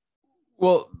coming.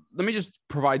 Well, let me just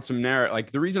provide some narrative.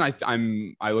 Like, the reason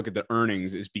I look at the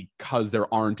earnings is because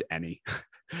there aren't any.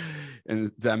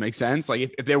 And does that make sense?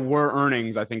 Like, if there were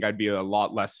earnings, I think I'd be a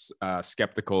lot less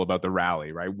skeptical about the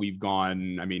rally, right? We've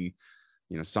gone,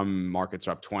 some markets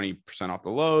are up 20% off the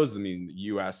lows. I mean, the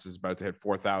US is about to hit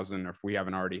 4,000, or if we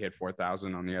haven't already hit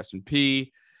 4,000 on the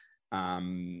S&P.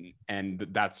 And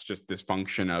that's just this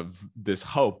function of this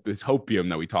hopium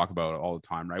that we talk about all the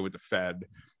time, right? With the Fed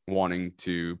wanting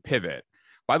to pivot.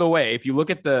 By the way, if you look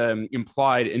at the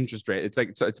implied interest rate,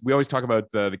 we always talk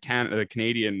about the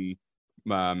Canadian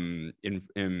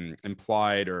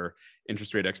implied or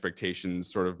interest rate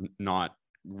expectations, sort of not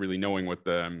really knowing what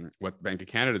the Bank of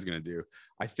Canada is going to do.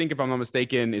 I think, if I'm not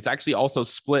mistaken, it's actually also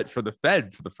split for the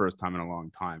Fed for the first time in a long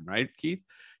time, right, Keith?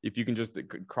 If you can just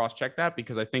cross-check that,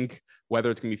 because I think whether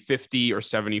it's going to be 50 or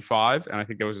 75, and I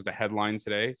think there was just a headline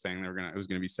today saying it was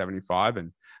going to be 75,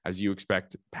 and as you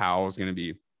expect, Powell is going to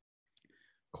be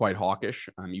quite hawkish,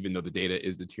 even though the data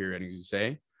is deteriorating, as you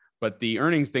say. But the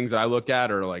earnings things that I look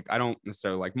at are I don't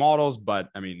necessarily like models, but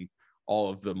I mean, all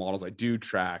of the models I do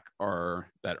track are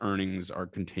that earnings are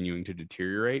continuing to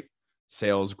deteriorate.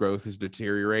 Sales growth is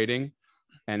deteriorating.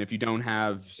 And if you don't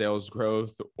have sales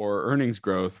growth or earnings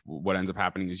growth, what ends up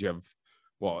happening is you have,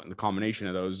 the combination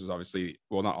of those is obviously,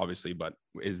 not obviously, but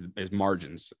is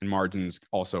margins, and margins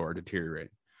also are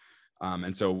deteriorating.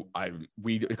 And so a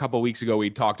couple of weeks ago, we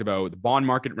talked about the bond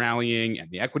market rallying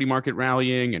and the equity market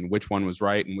rallying and which one was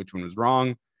right and which one was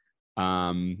wrong.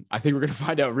 I think we're going to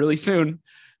find out really soon,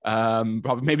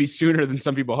 probably maybe sooner than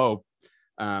some people hope.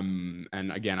 And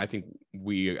again, I think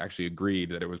we actually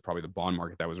agreed that it was probably the bond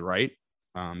market that was right.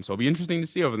 So it'll be interesting to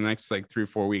see over the next 3 or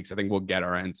 4 weeks. I think we'll get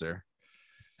our answer.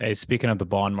 Hey, speaking of the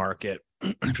bond market,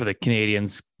 for the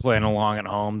Canadians playing along at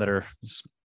home that are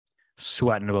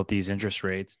sweating about these interest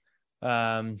rates,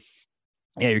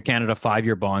 your Canada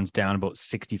 5-year bonds down about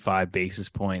 65 basis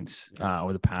points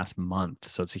over the past month.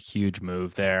 So it's a huge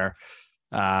move there.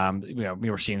 We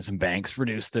were seeing some banks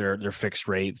reduce their fixed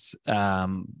rates,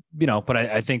 but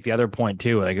I think the other point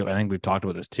too, I think we've talked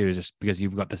about this too, is just because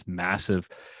you've got this massive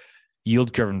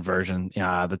yield curve inversion.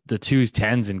 The 2s,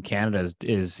 10s in Canada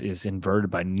is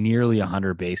inverted by nearly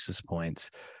 100 basis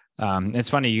points. It's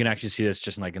funny, you can actually see this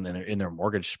just in their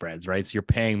mortgage spreads, right? So you're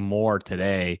paying more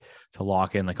today to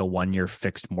lock in a 1-year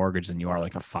fixed mortgage than you are a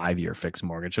 5-year fixed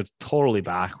mortgage. So it's totally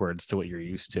backwards to what you're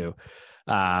used to.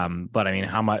 But I mean,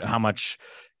 how much,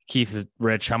 Keith,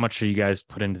 Rich, how much do you guys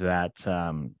put into that,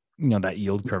 that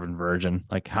yield curve inversion?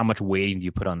 How much weighting do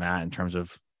you put on that in terms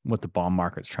of what the bond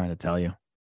market's trying to tell you?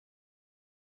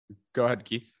 Go ahead,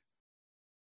 Keith.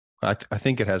 I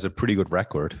think it has a pretty good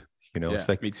record.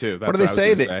 It's me too. That's what do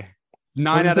they say?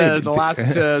 9 out of the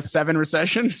last 7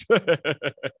 recessions.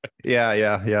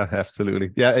 Yeah,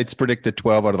 absolutely. Yeah, it's predicted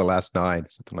 12 out of the last 9,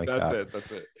 something like that.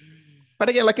 That's it. But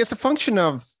again, it's a function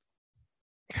of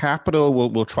capital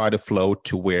will try to flow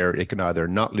to where it can either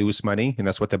not lose money, and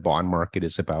that's what the bond market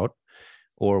is about,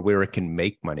 or where it can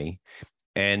make money.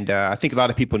 And I think a lot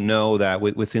of people know that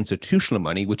with institutional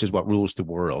money, which is what rules the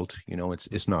world,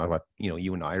 it's not what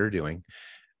you and I are doing.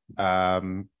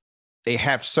 They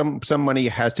have some money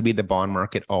has to be the bond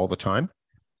market all the time,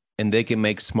 and they can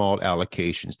make small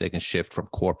allocations. They can shift from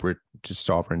corporate to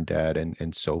sovereign debt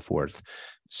and so forth.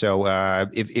 So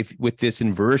if with this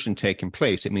inversion taking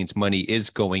place, it means money is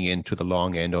going into the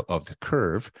long end of the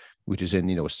curve, which is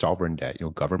in sovereign debt,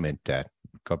 government debt,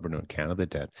 government of Canada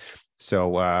debt.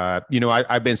 So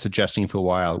I've been suggesting for a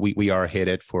while we are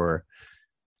headed for,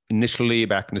 initially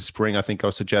back in the spring, I think I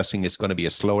was suggesting it's going to be a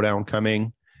slowdown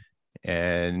coming.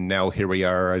 And now here we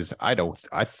are.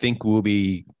 I think we'll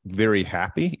be very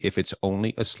happy if it's only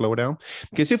a slowdown,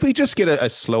 because if we just get a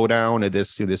slowdown of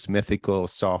this mythical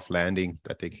soft landing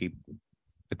that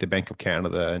the Bank of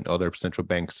Canada and other central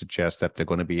banks suggest that they're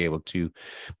going to be able to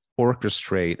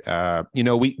orchestrate,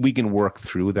 we can work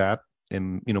through that.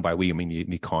 And by we, I mean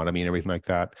the economy and everything like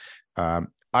that.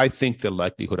 I think the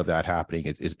likelihood of that happening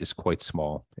is quite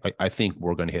small. I think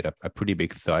we're going to hit a pretty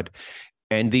big thud,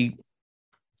 and the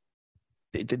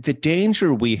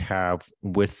danger we have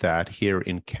with that here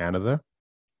in Canada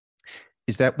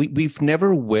is that we've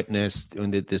never witnessed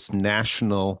this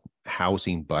national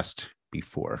housing bust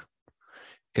before.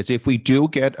 Because if we do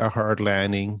get a hard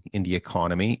landing in the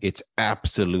economy, it's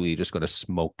absolutely just going to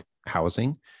smoke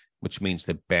housing, which means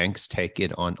the banks take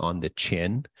it on the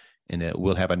chin, and it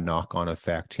will have a knock-on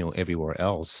effect, everywhere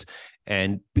else.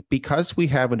 And because we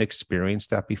haven't experienced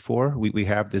that before, we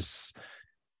have this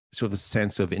sort of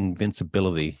sense of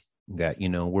invincibility that,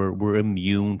 we're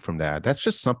immune from that. That's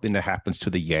just something that happens to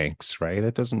the Yanks, right?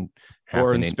 That doesn't happen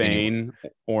or in Spain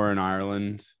or in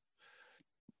Ireland.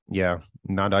 Yeah,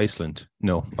 not Iceland.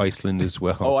 No, Iceland as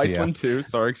well. Oh, Iceland too.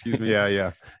 Sorry, excuse me.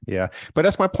 Yeah. But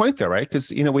that's my point there, right?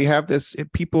 Because, we have this,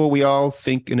 we all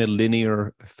think in a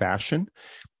linear fashion.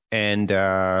 And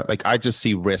I just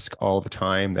see risk all the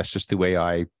time. That's just the way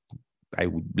I I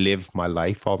live my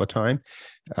life all the time.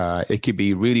 It could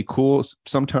be really cool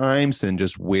sometimes and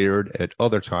just weird at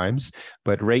other times.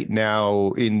 But right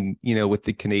now, with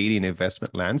the Canadian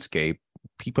investment landscape,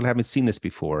 people haven't seen this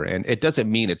before, and it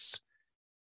doesn't mean it's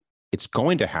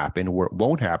going to happen or it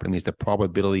won't happen. It means the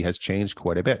probability has changed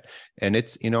quite a bit, and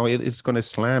it's going to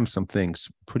slam some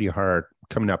things pretty hard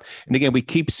coming up. And again, we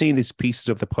keep seeing these pieces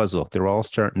of the puzzle. They're all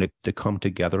starting to come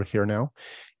together here now.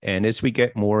 And as we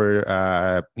get more,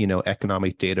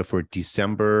 economic data for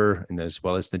December and as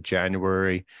well as the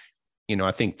January,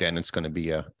 I think then it's going to be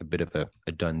a bit of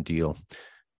a done deal.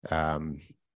 And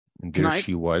there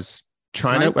she was.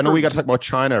 China. I know we got to talk about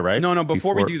China, right? No.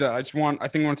 Before we do that, I want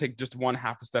to take just one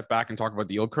half a step back and talk about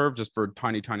the yield curve just for a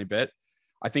tiny, tiny bit.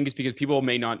 I think it's because people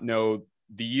may not know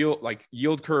the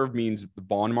yield curve means the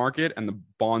bond market, and the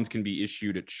bonds can be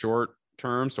issued at short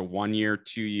term. So 1 year,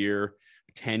 2 year,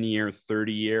 10 year,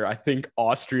 30 year. I think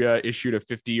Austria issued a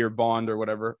 50-year bond or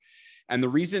whatever. And the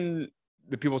reason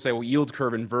that people say, well, yield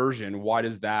curve inversion, why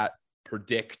does that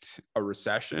predict a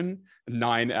recession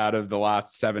 9 out of the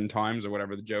last 7 times or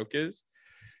whatever the joke is?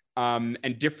 And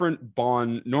different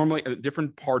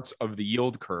parts of the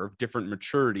yield curve, different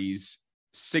maturities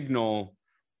signal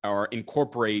or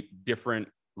incorporate different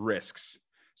risks.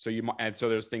 So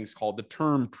there's things called the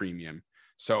term premium.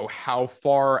 So how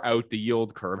far out the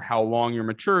yield curve, how long your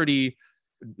maturity,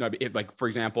 for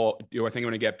example, do I think I'm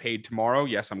going to get paid tomorrow?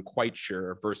 Yes, I'm quite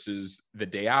sure, versus the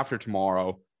day after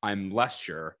tomorrow, I'm less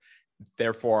sure.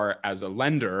 Therefore, as a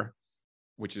lender,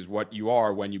 which is what you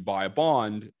are when you buy a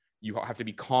bond, you have to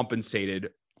be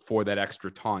compensated for that extra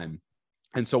time.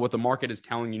 And so what the market is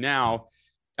telling you now,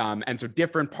 and so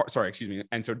different parts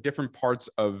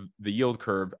of the yield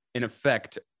curve, in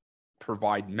effect,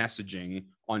 provide messaging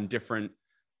on different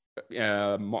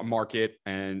market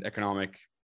and economic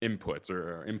inputs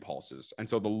or impulses. And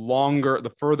so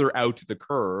the further out the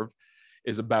curve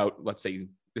is about, let's say,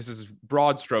 this is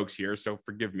broad strokes here, so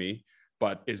forgive me,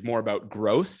 but is more about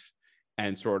growth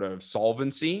and sort of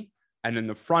solvency. And then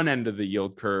the front end of the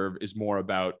yield curve is more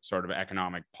about sort of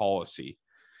economic policy.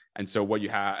 And so what you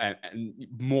have, and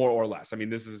more or less, I mean,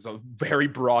 this is a very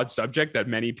broad subject that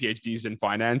many PhDs in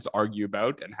finance argue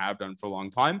about and have done for a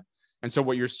long time. And so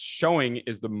what you're showing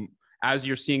is as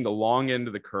you're seeing the long end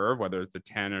of the curve, whether it's the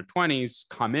 10 or 20s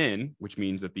come in, which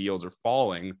means that the yields are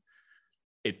falling,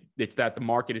 it's that the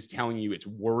market is telling you it's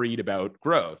worried about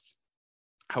growth.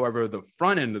 However, the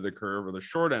front end of the curve or the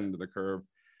short end of the curve,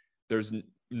 there's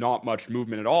not much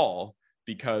movement at all,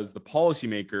 because the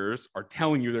policymakers are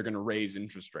telling you they're going to raise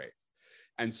interest rates.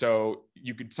 And so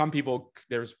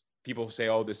there's people who say,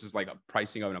 oh, this is like a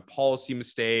pricing of a policy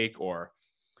mistake, or,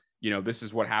 this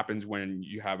is what happens when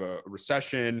you have a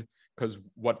recession. Because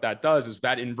what that does is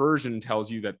that inversion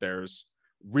tells you that there's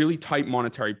really tight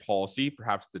monetary policy,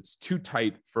 perhaps that's too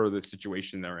tight for the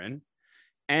situation they're in,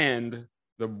 and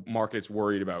the market's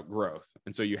worried about growth.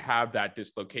 And so you have that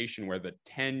dislocation where the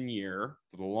 10-year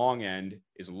for the long end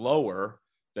is lower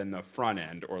than the front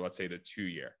end, or let's say the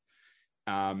 2-year.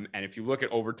 And if you look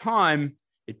at over time,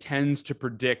 it tends to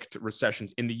predict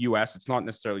recessions in the US. It's not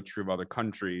necessarily true of other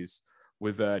countries,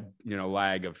 with a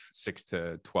lag of 6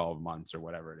 to 12 months or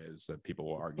whatever it is that people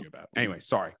will argue about. Anyway,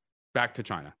 sorry. Back to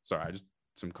China. Sorry,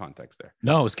 some context there.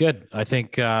 No, it was good. I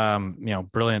think,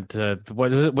 brilliant.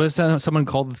 What was someone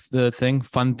called the thing?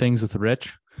 Fun things with the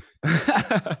rich.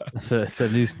 It's a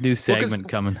new segment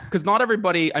coming. Because not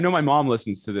everybody, I know my mom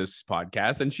listens to this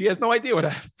podcast and she has no idea what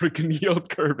a freaking yield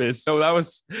curve is. So that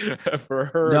was for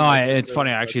her. No, it's funny.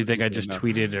 I actually think I just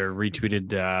tweeted or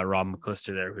retweeted Rob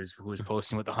McClister there, who was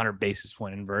posting with the 100 basis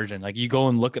point inversion. Like, you go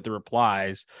and look at the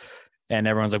replies, and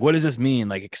everyone's like, what does this mean?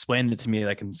 Like, explain it to me,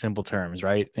 like, in simple terms,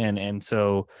 right? And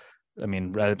so, I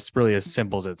mean, it's really as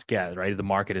simple as it gets, right? The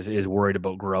market is worried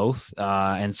about growth,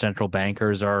 and central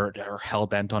bankers are hell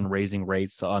bent on raising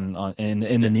rates in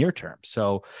the near term.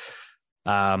 So,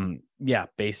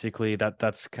 basically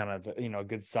that's kind of a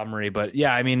good summary. But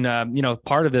yeah, I mean,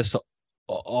 part of this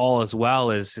all as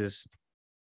well is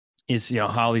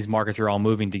how these markets are all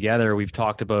moving together. We've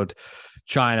talked about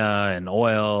China and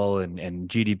oil and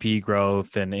GDP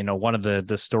growth. And, one of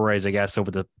the stories, I guess,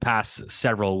 over the past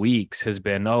several weeks has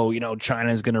been,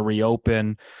 China is going to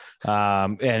reopen,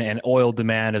 and oil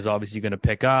demand is obviously going to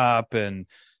pick up, and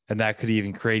that could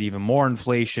even create even more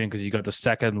inflation, because you got the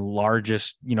second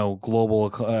largest,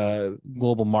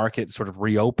 global market sort of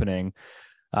reopening,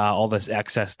 all this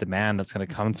excess demand that's going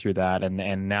to come through that.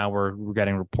 And now we're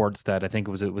getting reports that I think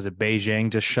it was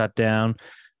Beijing just shut down.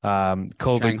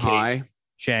 COVID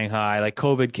Shanghai, like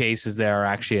COVID cases there are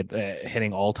actually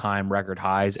hitting all-time record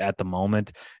highs at the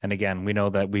moment. And again, we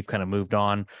know that we've kind of moved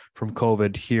on from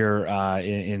COVID here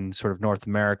in sort of North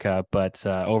America, but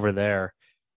over there,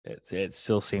 it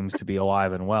still seems to be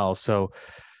alive and well. So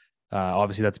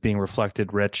obviously, that's being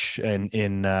reflected, Rich,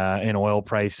 in oil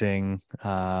pricing.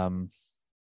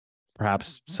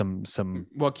 Perhaps some.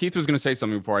 Well, Keith was going to say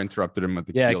something before I interrupted him with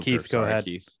the Yeah, yield Keith, curve. go Sorry, ahead.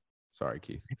 Keith. Sorry,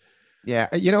 Keith.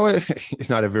 Yeah, you know, it's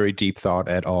not a very deep thought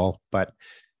at all, but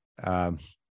and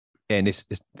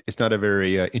it's not a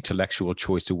very intellectual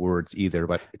choice of words either.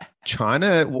 But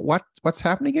China, what's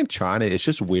happening in China? It's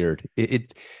just weird.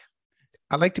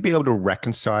 I like to be able to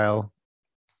reconcile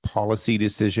policy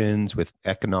decisions with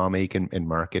economic and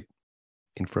market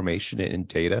information and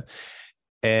data,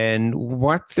 and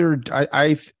what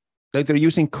they're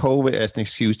using COVID as an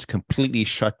excuse to completely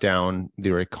shut down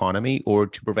their economy or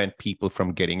to prevent people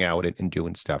from getting out and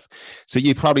doing stuff. So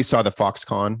you probably saw the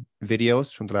Foxconn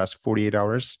videos from the last 48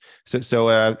 hours.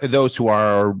 So those who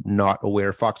are not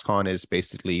aware, Foxconn is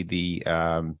basically the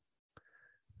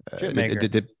Chip maker.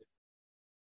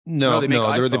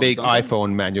 they're the big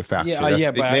iPhone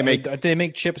manufacturer. They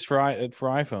make chips for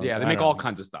iPhones. Yeah, they make all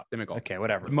kinds of stuff. They make all. Okay,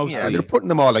 whatever. Yeah, they're putting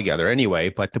them all together anyway.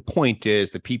 But the point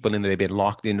is, the people they've been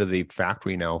locked into the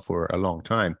factory now for a long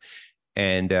time,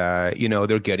 and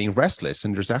they're getting restless.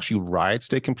 And there's actually riots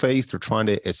taking place. They're trying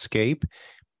to escape,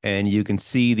 and you can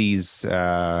see these.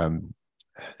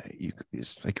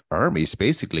 It's like armies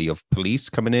basically of police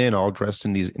coming in, all dressed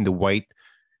in the white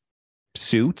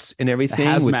suits and everything.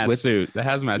 The hazmat suit.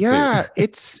 Yeah,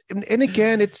 it's and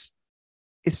again, it's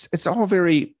all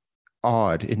very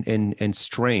odd and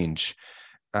strange,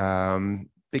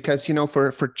 because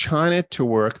for China to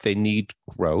work, they need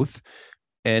growth,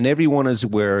 and everyone is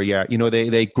aware. Yeah,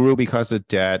 they grew because of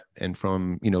debt and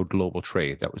from global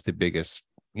trade. That was the biggest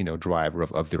driver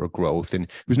of their growth, and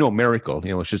it was no miracle.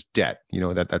 It's just debt.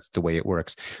 That's the way it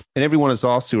works, and everyone is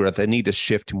also aware that they need to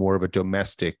shift to more of a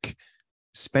domestic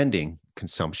spending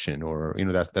consumption, or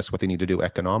that's what they need to do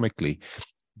economically.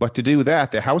 But to do that,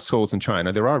 the households in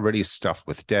China, they're already stuffed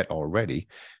with debt already,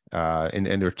 and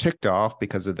they're ticked off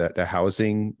because of the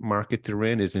housing market they're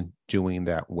in isn't doing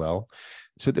that well.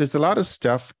 So there's a lot of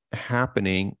stuff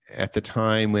happening at the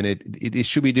time when it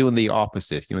should be doing the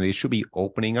opposite. They should be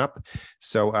opening up.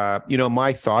 So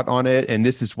my thought on it, and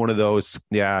this is one of those,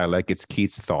 like it's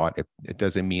Keith's thought. It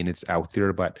doesn't mean it's out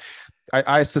there, but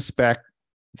I suspect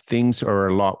things are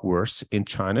a lot worse in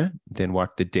China than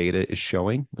what the data is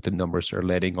showing, what the numbers are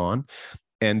letting on.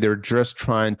 And they're just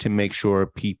trying to make sure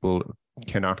people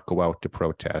cannot go out to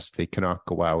protest. They cannot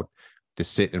go out to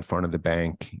sit in front of the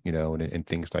bank, and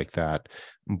things like that.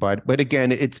 But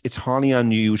again, it's highly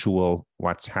unusual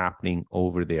what's happening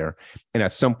over there. And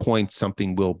at some point,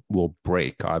 something will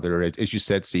break. Either, as you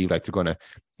said, Steve, like they're going to,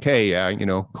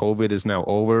 COVID is now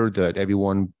over, that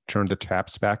everyone turned the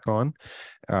taps back on.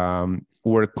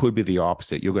 Or it could be the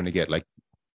opposite. You're going to get like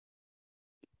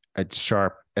a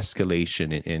sharp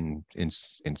escalation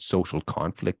in social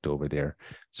conflict over there.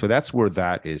 So that's where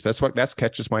that is. That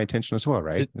catches my attention as well,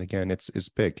 right? And again, it's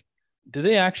big. Did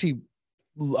they actually?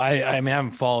 I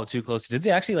haven't followed too closely. Did they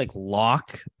actually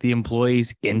lock the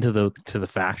employees into the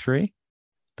factory?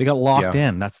 They got locked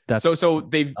in. That's so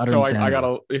they've so I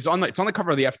got it's on the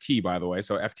cover of the FT, by the way.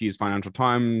 So FT is Financial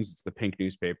Times. It's the pink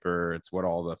newspaper. It's what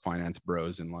all the finance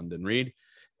bros in London read.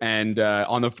 And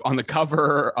on the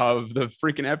cover of the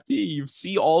freaking FT, you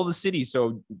see all the cities.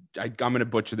 So I'm going to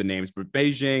butcher the names, but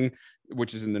Beijing,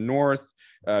 which is in the north,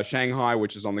 Shanghai,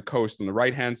 which is on the coast on the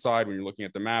right-hand side when you're looking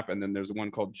at the map. And then there's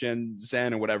one called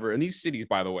Shenzhen or whatever. And these cities,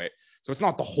 by the way, so it's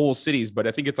not the whole cities, but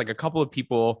I think it's like a couple of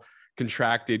people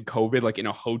contracted COVID in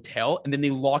a hotel, and then they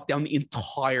lock down the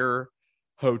entire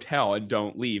hotel and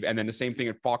don't leave. And then the same thing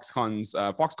at Foxconn's.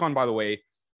 Foxconn, by the way,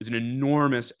 is an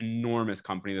enormous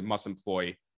company that must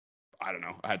employ, I don't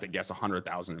know, I had to guess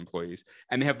 100,000 employees.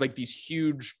 And they have these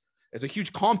huge, it's a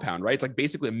huge compound, right? It's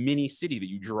basically a mini city that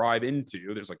you drive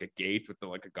into. There's a gate with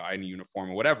a guy in a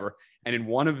uniform or whatever. And in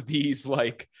one of these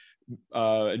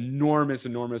enormous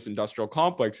industrial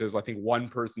complexes, I think one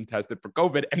person tested for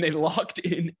COVID, and they locked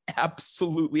in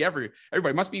absolutely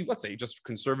everybody. Must be, let's say, just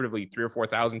conservatively 3,000 or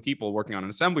 4,000 people working on an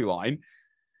assembly line,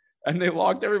 and they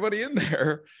locked everybody in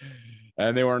there,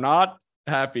 and they were not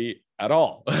happy at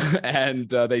all. And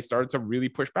they started to really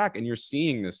push back, and you're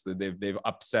seeing this, that they've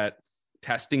upset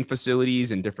testing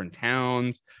facilities in different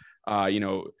towns.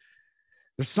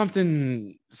 There's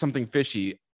something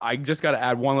fishy. I just got to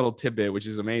add one little tidbit, which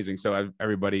is amazing. So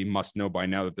everybody must know by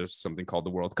now that there's something called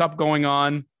the World Cup going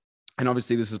on. And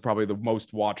obviously this is probably the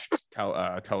most watched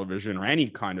television or any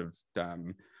kind of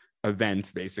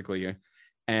event, basically,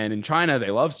 And in China,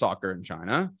 they love soccer in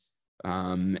China.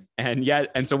 And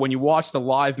so when you watch the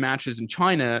live matches in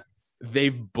China,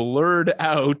 they've blurred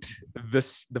out the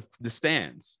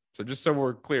stands. So just so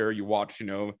we're clear, you watch,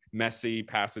 Messi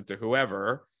pass it to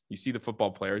whoever, you see the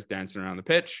football players dancing around the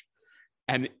pitch,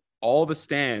 and all the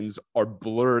stands are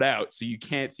blurred out. So you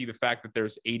can't see the fact that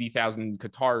there's 80,000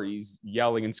 Qataris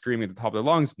yelling and screaming at the top of their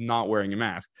lungs, not wearing a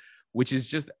mask, which is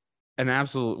just an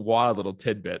absolute wild little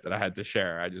tidbit that I had to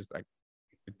share.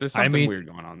 There's something weird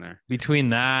going on there. Between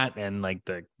that and like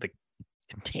the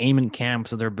containment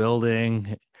camps that they're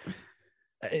building,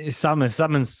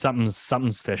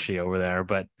 something's fishy over there.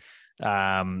 But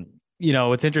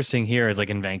what's interesting here is,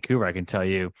 like, in Vancouver, I can tell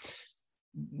you,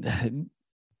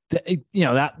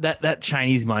 that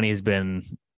Chinese money has been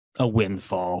a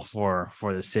windfall for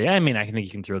the city. I mean, I think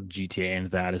you can throw GTA into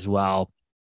that as well.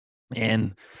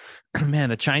 And man,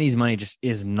 the Chinese money just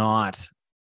is not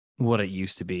what it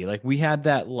used to be. Like, we had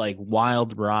that like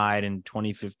wild ride in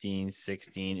 2015,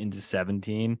 16 into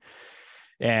 17.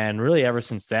 And really ever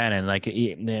since then, and like,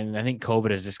 and I think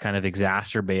COVID has just kind of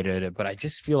exacerbated it, but I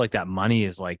just feel like that money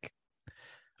is like,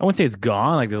 I wouldn't say it's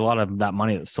gone. Like, there's a lot of that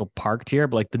money that's still parked here,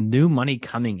 but like the new money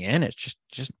coming in, it's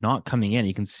just not coming in.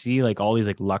 You can see like all these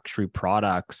like luxury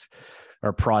products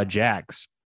or projects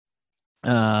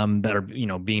that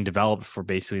are, being developed for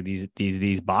basically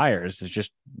these buyers is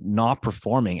just not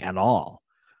performing at all.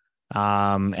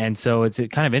 And so it's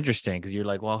kind of interesting because you're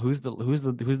like, well, who's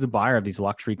the buyer of these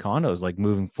luxury condos, like,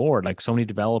 moving forward? Like, so many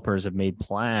developers have made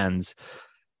plans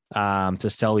to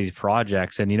sell these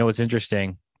projects. And what's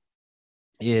interesting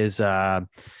is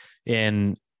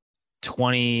in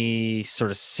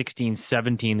 2016,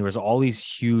 17, there was all these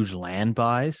huge land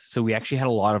buys. So we actually had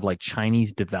a lot of like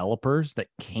Chinese developers that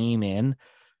came in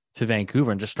to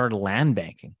Vancouver and just started land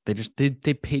banking.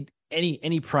 They paid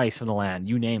any price for the land,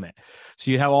 you name it.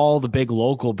 So you have all the big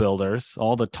local builders,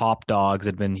 all the top dogs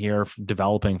that have been here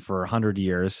developing for 100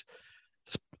 years,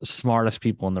 smartest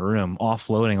people in the room,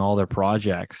 offloading all their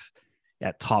projects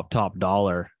at top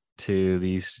dollar to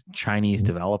these Chinese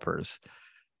developers.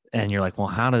 And you're like, well,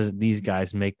 how does these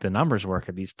guys make the numbers work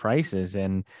at these prices?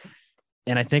 And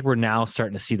I think we're now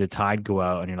starting to see the tide go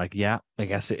out, and you're like, yeah, I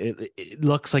guess it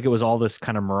looks like it was all this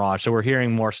kind of mirage. So we're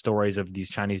hearing more stories of these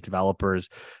Chinese developers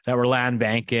that were land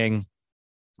banking.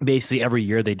 Basically every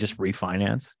year they just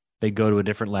refinance. They go to a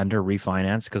different lender,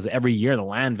 refinance, because every year the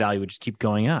land value would just keep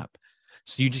going up.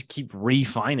 So you just keep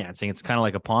refinancing. It's kind of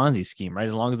like a Ponzi scheme, right?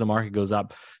 As long as the market goes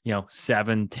up,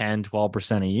 7, 10,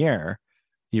 12% a year,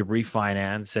 you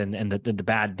refinance and the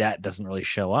bad debt doesn't really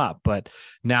show up. But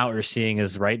now what you're seeing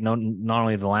is, right, not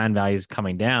only the land value is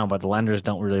coming down, but the lenders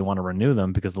don't really want to renew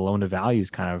them because the loan to value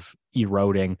is kind of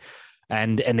eroding,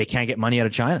 and they can't get money out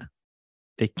of China.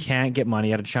 They can't get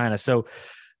money out of China. So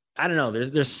I don't know.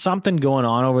 There's something going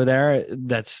on over there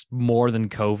that's more than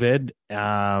COVID.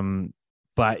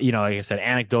 But like I said,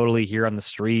 anecdotally here on the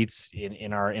streets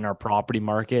in our property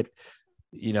market,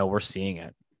 we're seeing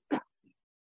it.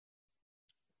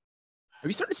 Have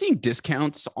you started seeing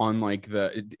discounts on like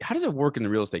how does it work in the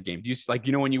real estate game? Do you like,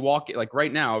 when you walk, like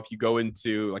right now, if you go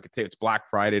into, like, say it's Black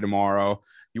Friday tomorrow,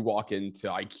 you walk into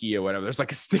IKEA, or whatever, there's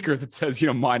like a sticker that says,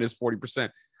 minus 40%.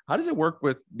 How does it work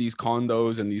with these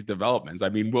condos and these developments? I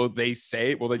mean, will they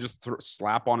just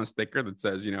slap on a sticker that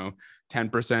says,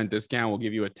 10% discount, we'll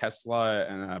give you a Tesla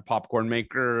and a popcorn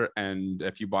maker, and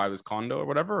if you buy this condo or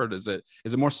whatever? Or is it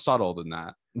more subtle than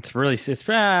that? It's pretty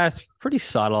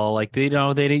subtle. Like,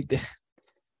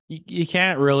 you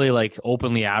can't really like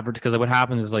openly advertise, because what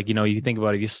happens is, like, you think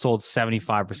about it, you sold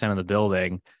 75% of the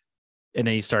building, and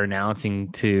then you start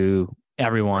announcing to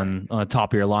everyone on the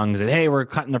top of your lungs that, hey, we're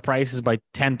cutting the prices by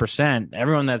 10%.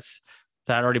 Everyone that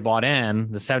already bought in,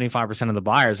 the 75% of the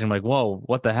buyers, and like, whoa,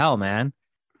 what the hell, man?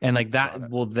 And like that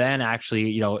will then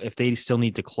actually, if they still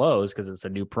need to close because it's a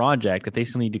new project, if they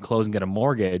still need to close and get a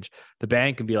mortgage, the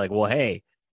bank can be like, well, hey,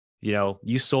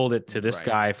 you sold it to this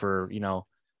guy for,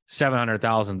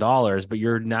 $700,000, but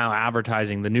you're now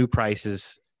advertising the new price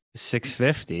is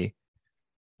 $650,000.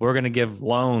 We're going to give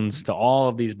loans to all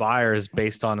of these buyers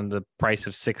based on the price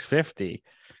of $650,000.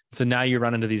 So now you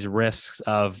run into these risks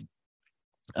of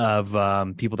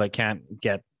people that can't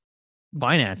get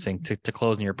financing to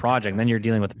close on your project. And then you're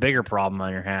dealing with a bigger problem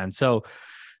on your hands. So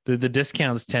the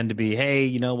discounts tend to be,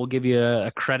 hey, we'll give you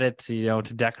a credit, to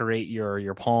decorate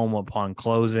your home upon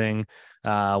closing.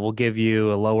 We'll give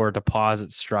you a lower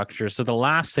deposit structure. So the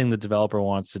last thing the developer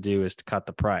wants to do is to cut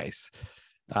the price,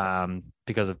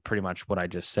 because of pretty much what I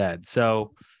just said.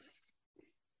 So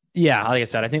yeah, like I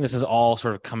said, I think this is all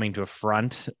sort of coming to a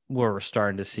front where we're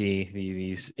starting to see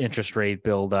these interest rate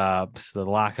buildups, the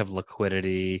lack of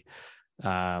liquidity.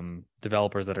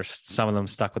 developers that are some of them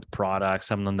stuck with products,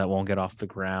 some of them that won't get off the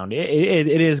ground.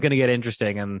 It is going to get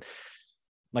interesting. And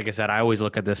like I said, I always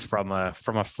look at this from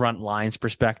a front lines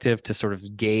perspective to sort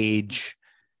of gauge,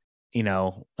 I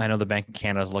know the Bank of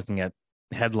Canada is looking at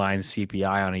headline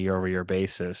CPI on a year-over-year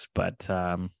basis, but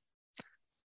I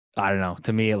don't know.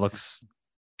 To me, it looks.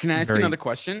 Can I ask you another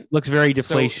question? Looks very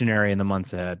deflationary in the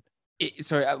months ahead.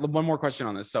 Sorry, one more question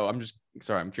on this. So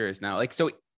I'm curious now. Like, so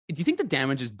do you think the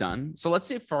damage is done? So let's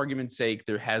say, for argument's sake,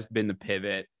 there has been the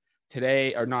pivot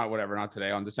today, or not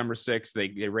today, on December 6th,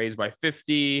 they raised by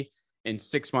 50. In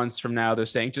 6 months from now, they're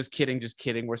saying, just kidding.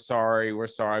 We're sorry. We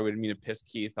didn't mean to piss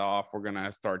Keith off. We're going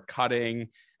to start cutting.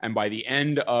 And by the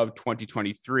end of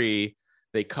 2023,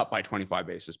 they cut by 25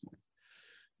 basis points.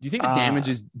 Do you think the damage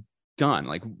is done?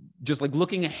 Like, just like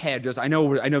looking ahead, I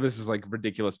know this is like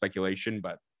ridiculous speculation,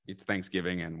 but it's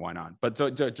Thanksgiving and why not? But so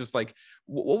just like,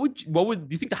 what would do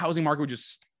you think the housing market would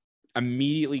just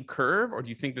immediately curve, or do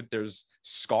you think that there's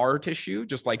scar tissue,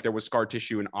 just like there was scar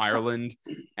tissue in Ireland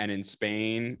and in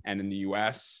Spain and in the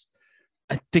US?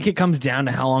 I think it comes down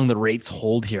to how long the rates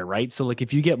hold here, right? So like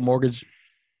if you get mortgage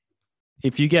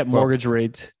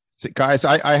rates, so guys,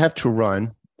 I have to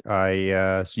run.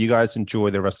 So you guys enjoy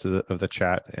the rest of the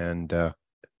chat, and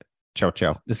ciao.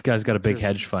 This guy's got a big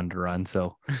hedge fund to run,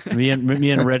 so me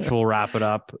and Rich will wrap it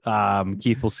up.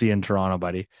 Keith, we'll see you in Toronto,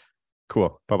 buddy.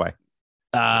 Cool. Bye.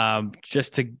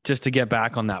 Just to get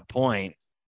back on that point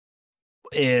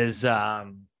is, I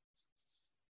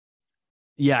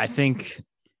think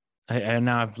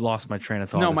now I've lost my train of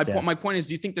thought. No, my point is,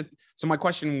 do you think that, so my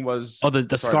question was,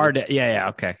 the scar. Yeah.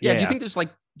 Okay. Yeah. Do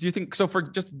you think so? For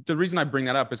just the reason I bring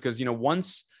that up is because,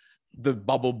 once the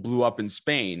bubble blew up in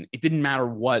Spain, it didn't matter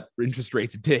what interest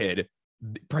rates did,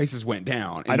 prices went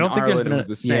down. I don't think Ireland, there's been it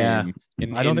was the same.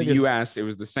 Yeah. In the US, it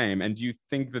was the same. And do you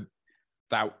think that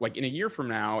like in a year from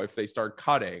now, if they start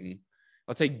cutting,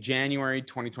 let's say January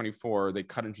 2024, they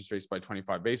cut interest rates by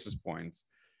 25 basis points.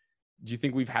 Do you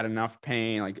think we've had enough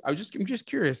pain? Like, I'm just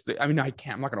curious. I'm not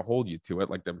going to hold you to it.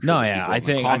 Like I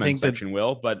think section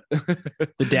will, but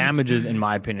the damage is, in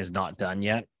my opinion, is not done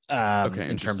yet.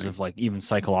 In terms of like even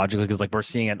psychologically, because like we're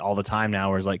seeing it all the time now,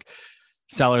 where it's like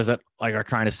sellers that like are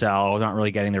trying to sell, not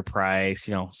really getting their price,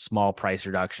 small price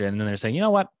reduction. And then they're saying, you know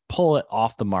what, pull it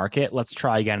off the market. Let's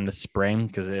try again in the spring,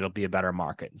 because it'll be a better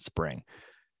market in spring.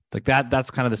 Like that's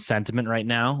kind of the sentiment right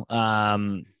now,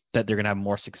 that they're going to have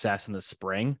more success in the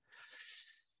spring.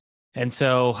 And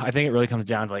so I think it really comes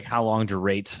down to like, how long do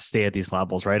rates stay at these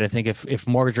levels, right? I think if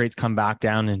mortgage rates come back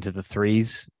down into the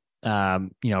threes,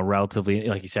 relatively,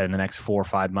 like you said, in the next 4 or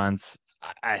 5 months,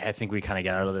 I think we kind of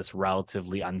get out of this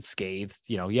relatively unscathed.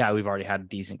 We've already had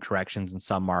decent corrections in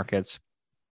some markets,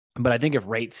 but I think if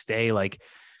rates stay like,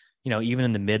 even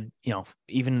in the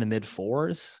mid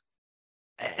fours,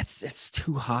 it's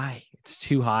too high. It's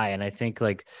too high. And I think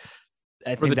for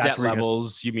the debt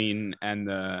levels, you mean, and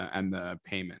the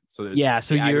payment. So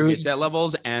so your debt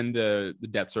levels and the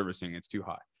debt servicing, it's too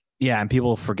high. Yeah, and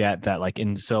people forget that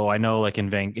I know in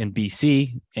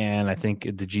BC, and I think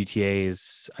the GTA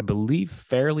is, I believe,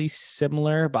 fairly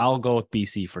similar, but I'll go with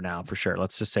BC for now, for sure.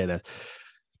 Let's just say this.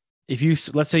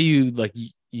 Let's say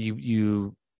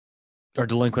you are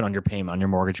delinquent on your payment, on your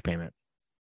mortgage payment,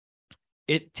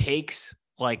 it takes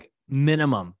like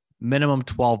minimum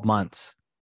 12 months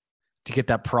to get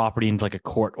that property into like a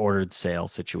court ordered sale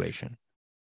situation.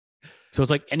 So it's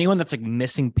like anyone that's like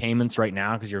missing payments right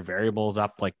now because your variable is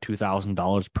up like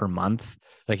 $2,000 per month.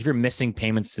 Like if you're missing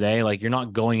payments today, like you're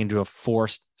not going into a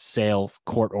forced sale,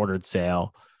 court ordered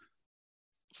sale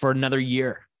for another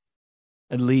year,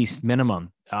 at least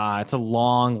minimum. It's a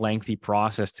long, lengthy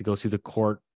process to go through the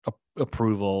court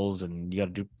approvals, and you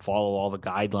got to follow all the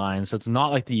guidelines. So it's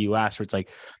not like the US where it's like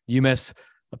you miss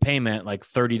a payment, like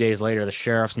 30 days later, the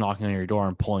sheriff's knocking on your door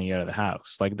and pulling you out of the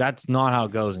house. Like that's not how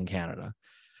it goes in Canada.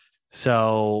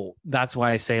 So that's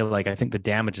why I say, like, I think the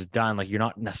damage is done. Like you're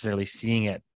not necessarily seeing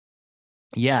it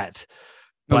yet.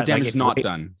 No, the damage is not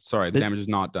done. Sorry, the damage is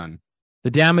not done.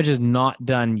 The damage is not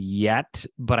done yet,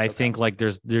 but I think like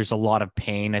there's a lot of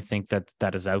pain. I think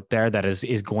that is out there that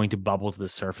is going to bubble to the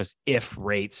surface if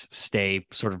rates stay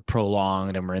sort of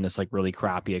prolonged and we're in this like really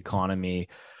crappy economy.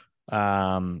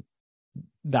 That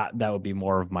would be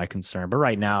more of my concern. But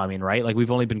right now, I mean, right, like we've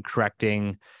been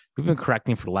correcting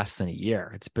for less than a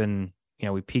year. It's been,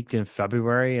 we peaked in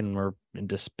February and we're in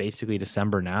just basically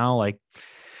December now. Like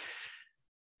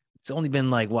it's only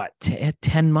been like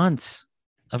 10 months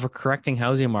of a correcting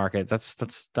housing market.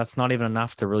 That's not even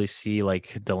enough to really see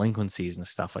like delinquencies and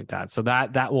stuff like that. So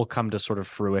that will come to sort of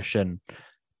fruition,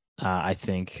 I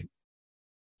think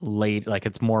late, like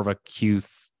it's more of a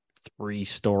Q3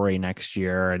 3-story next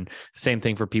year. And same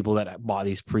thing for people that bought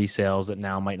these pre-sales that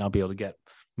now might not be able to get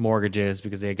mortgages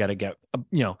because they got to get,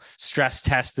 stress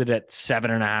tested at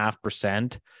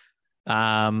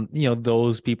 7.5%.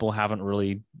 Those people haven't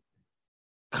really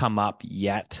come up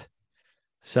yet.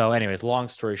 So anyways, long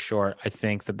story short, I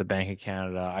think that the Bank of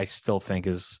Canada, I still think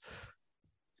is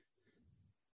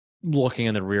looking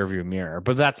in the rearview mirror,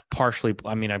 but that's partially,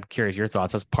 I'm curious your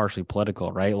thoughts. That's partially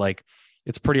political, right? Like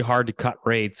it's pretty hard to cut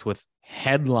rates with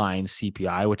headline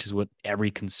CPI, which is what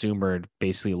every consumer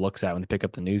basically looks at when they pick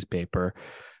up the newspaper.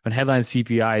 When headline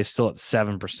CPI is still at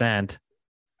 7%,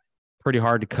 pretty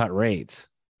hard to cut rates.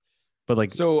 But like,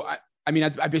 so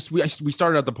we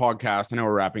started out the podcast. I know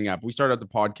we're wrapping up. We started out the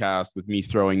podcast with me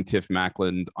throwing Tiff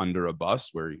Macklin under a bus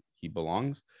where he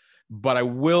belongs. But I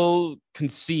will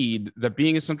concede that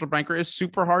being a central banker is a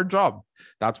super hard job.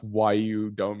 That's why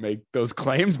you don't make those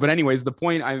claims. But anyways, the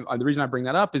reason I bring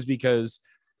that up is because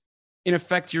in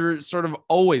effect, you're sort of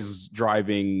always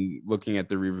driving, looking at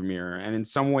the rearview mirror. And in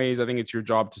some ways, I think it's your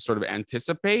job to sort of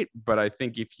anticipate. But I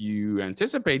think if you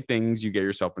anticipate things, you get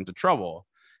yourself into trouble.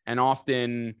 And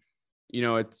often,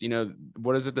 it's,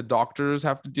 what is it the doctors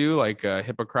have to do? Like a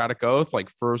Hippocratic oath, like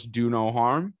first do no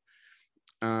harm.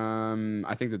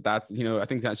 I think I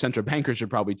think that central bankers should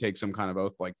probably take some kind of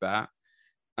oath like that.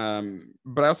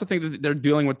 But I also think that they're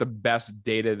dealing with the best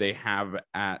data they have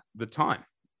at the time.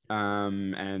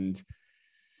 And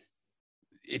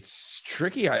it's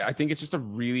tricky. I think it's just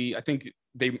I think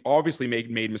they obviously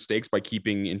made mistakes by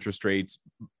keeping interest rates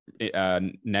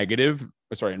negative,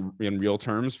 in real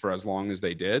terms for as long as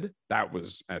they did. That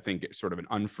was, I think, sort of an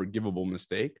unforgivable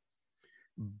mistake.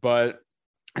 And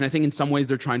I think in some ways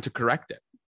they're trying to correct it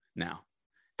now.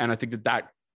 And I think that,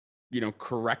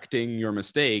 correcting your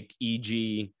mistake,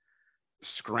 e.g.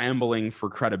 scrambling for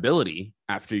credibility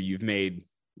after you've made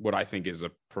what I think is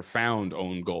a profound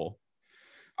own goal,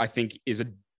 I think is a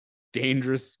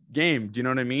dangerous game. Do you know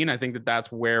what I mean? I think that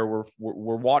that's where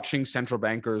we're watching central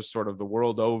bankers sort of the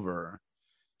world over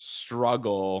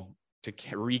struggle to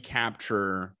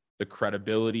recapture the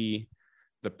credibility,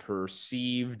 the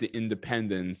perceived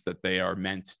independence that they are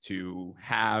meant to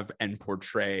have and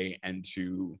portray and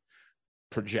to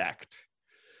project.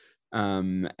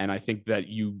 And I think that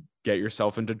you get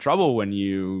yourself into trouble when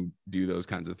you do those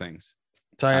kinds of things.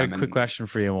 So I had a quick question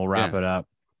for you and we'll wrap it up.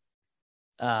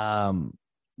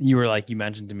 You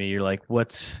mentioned to me, you're like,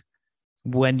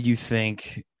 when do you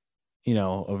think,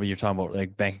 you're talking about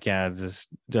like Bank of Canada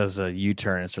does a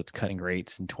U-turn and starts cutting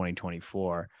rates in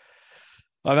 2024.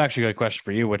 I've actually got a question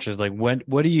for you, which is like,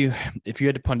 if you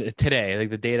had to punt it today,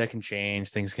 like the data can change,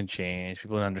 things can change.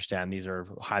 People don't understand these are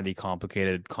highly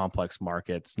complicated, complex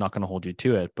markets. Not going to hold you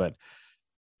to it, but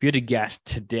if you had to guess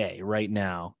today, right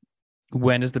now,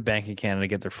 when does the Bank of Canada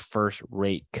get their first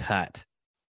rate cut?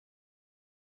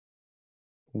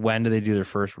 When do they do their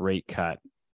first rate cut?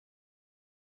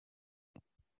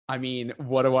 I mean,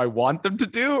 what do I want them to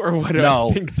do, or what do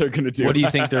I think they're going to do? What do you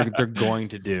think they're going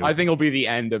to do? I think it'll be the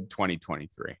end of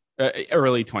 2023,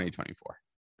 early 2024.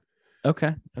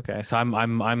 Okay. So I'm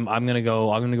going to go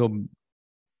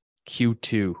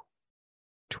Q2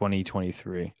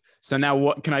 2023. So now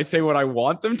what can I say what I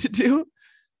want them to do?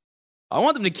 I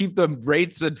want them to keep the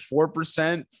rates at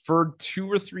 4% for 2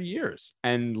 or 3 years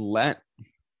and let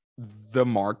the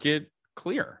market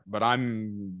clear. But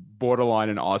I'm borderline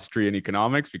in Austrian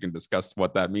economics. We can discuss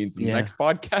what that means in the next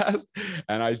podcast.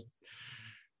 And I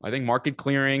think market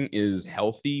clearing is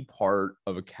healthy part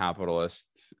of a capitalist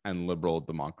and liberal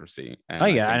democracy. And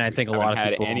I think a lot of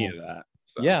people had any of that.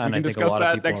 So yeah, we and can I think discuss a lot of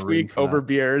that people next are week rooting for over that.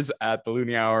 beers at the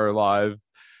Loonie Hour Live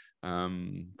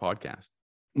podcast.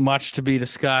 Much to be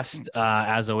discussed.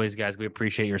 As always, guys, we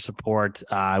appreciate your support.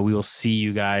 We will see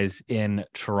you guys in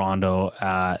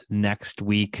Toronto next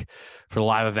week for the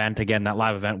live event. Again, that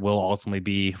live event will ultimately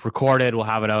be recorded. We'll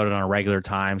have it out on a regular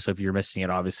time. So if you're missing it,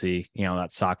 obviously,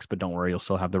 that sucks, but don't worry. You'll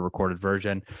still have the recorded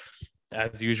version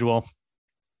as usual.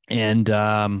 And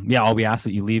I'll be asked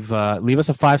that you leave us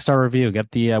a 5-star review.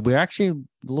 We're actually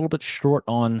a little bit short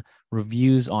on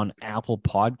reviews on Apple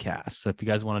Podcasts. So if you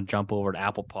guys want to jump over to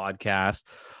Apple Podcasts,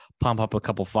 pump up a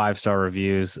couple 5-star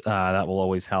reviews, that will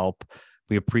always help.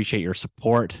 We appreciate your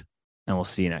support, and we'll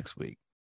see you next week.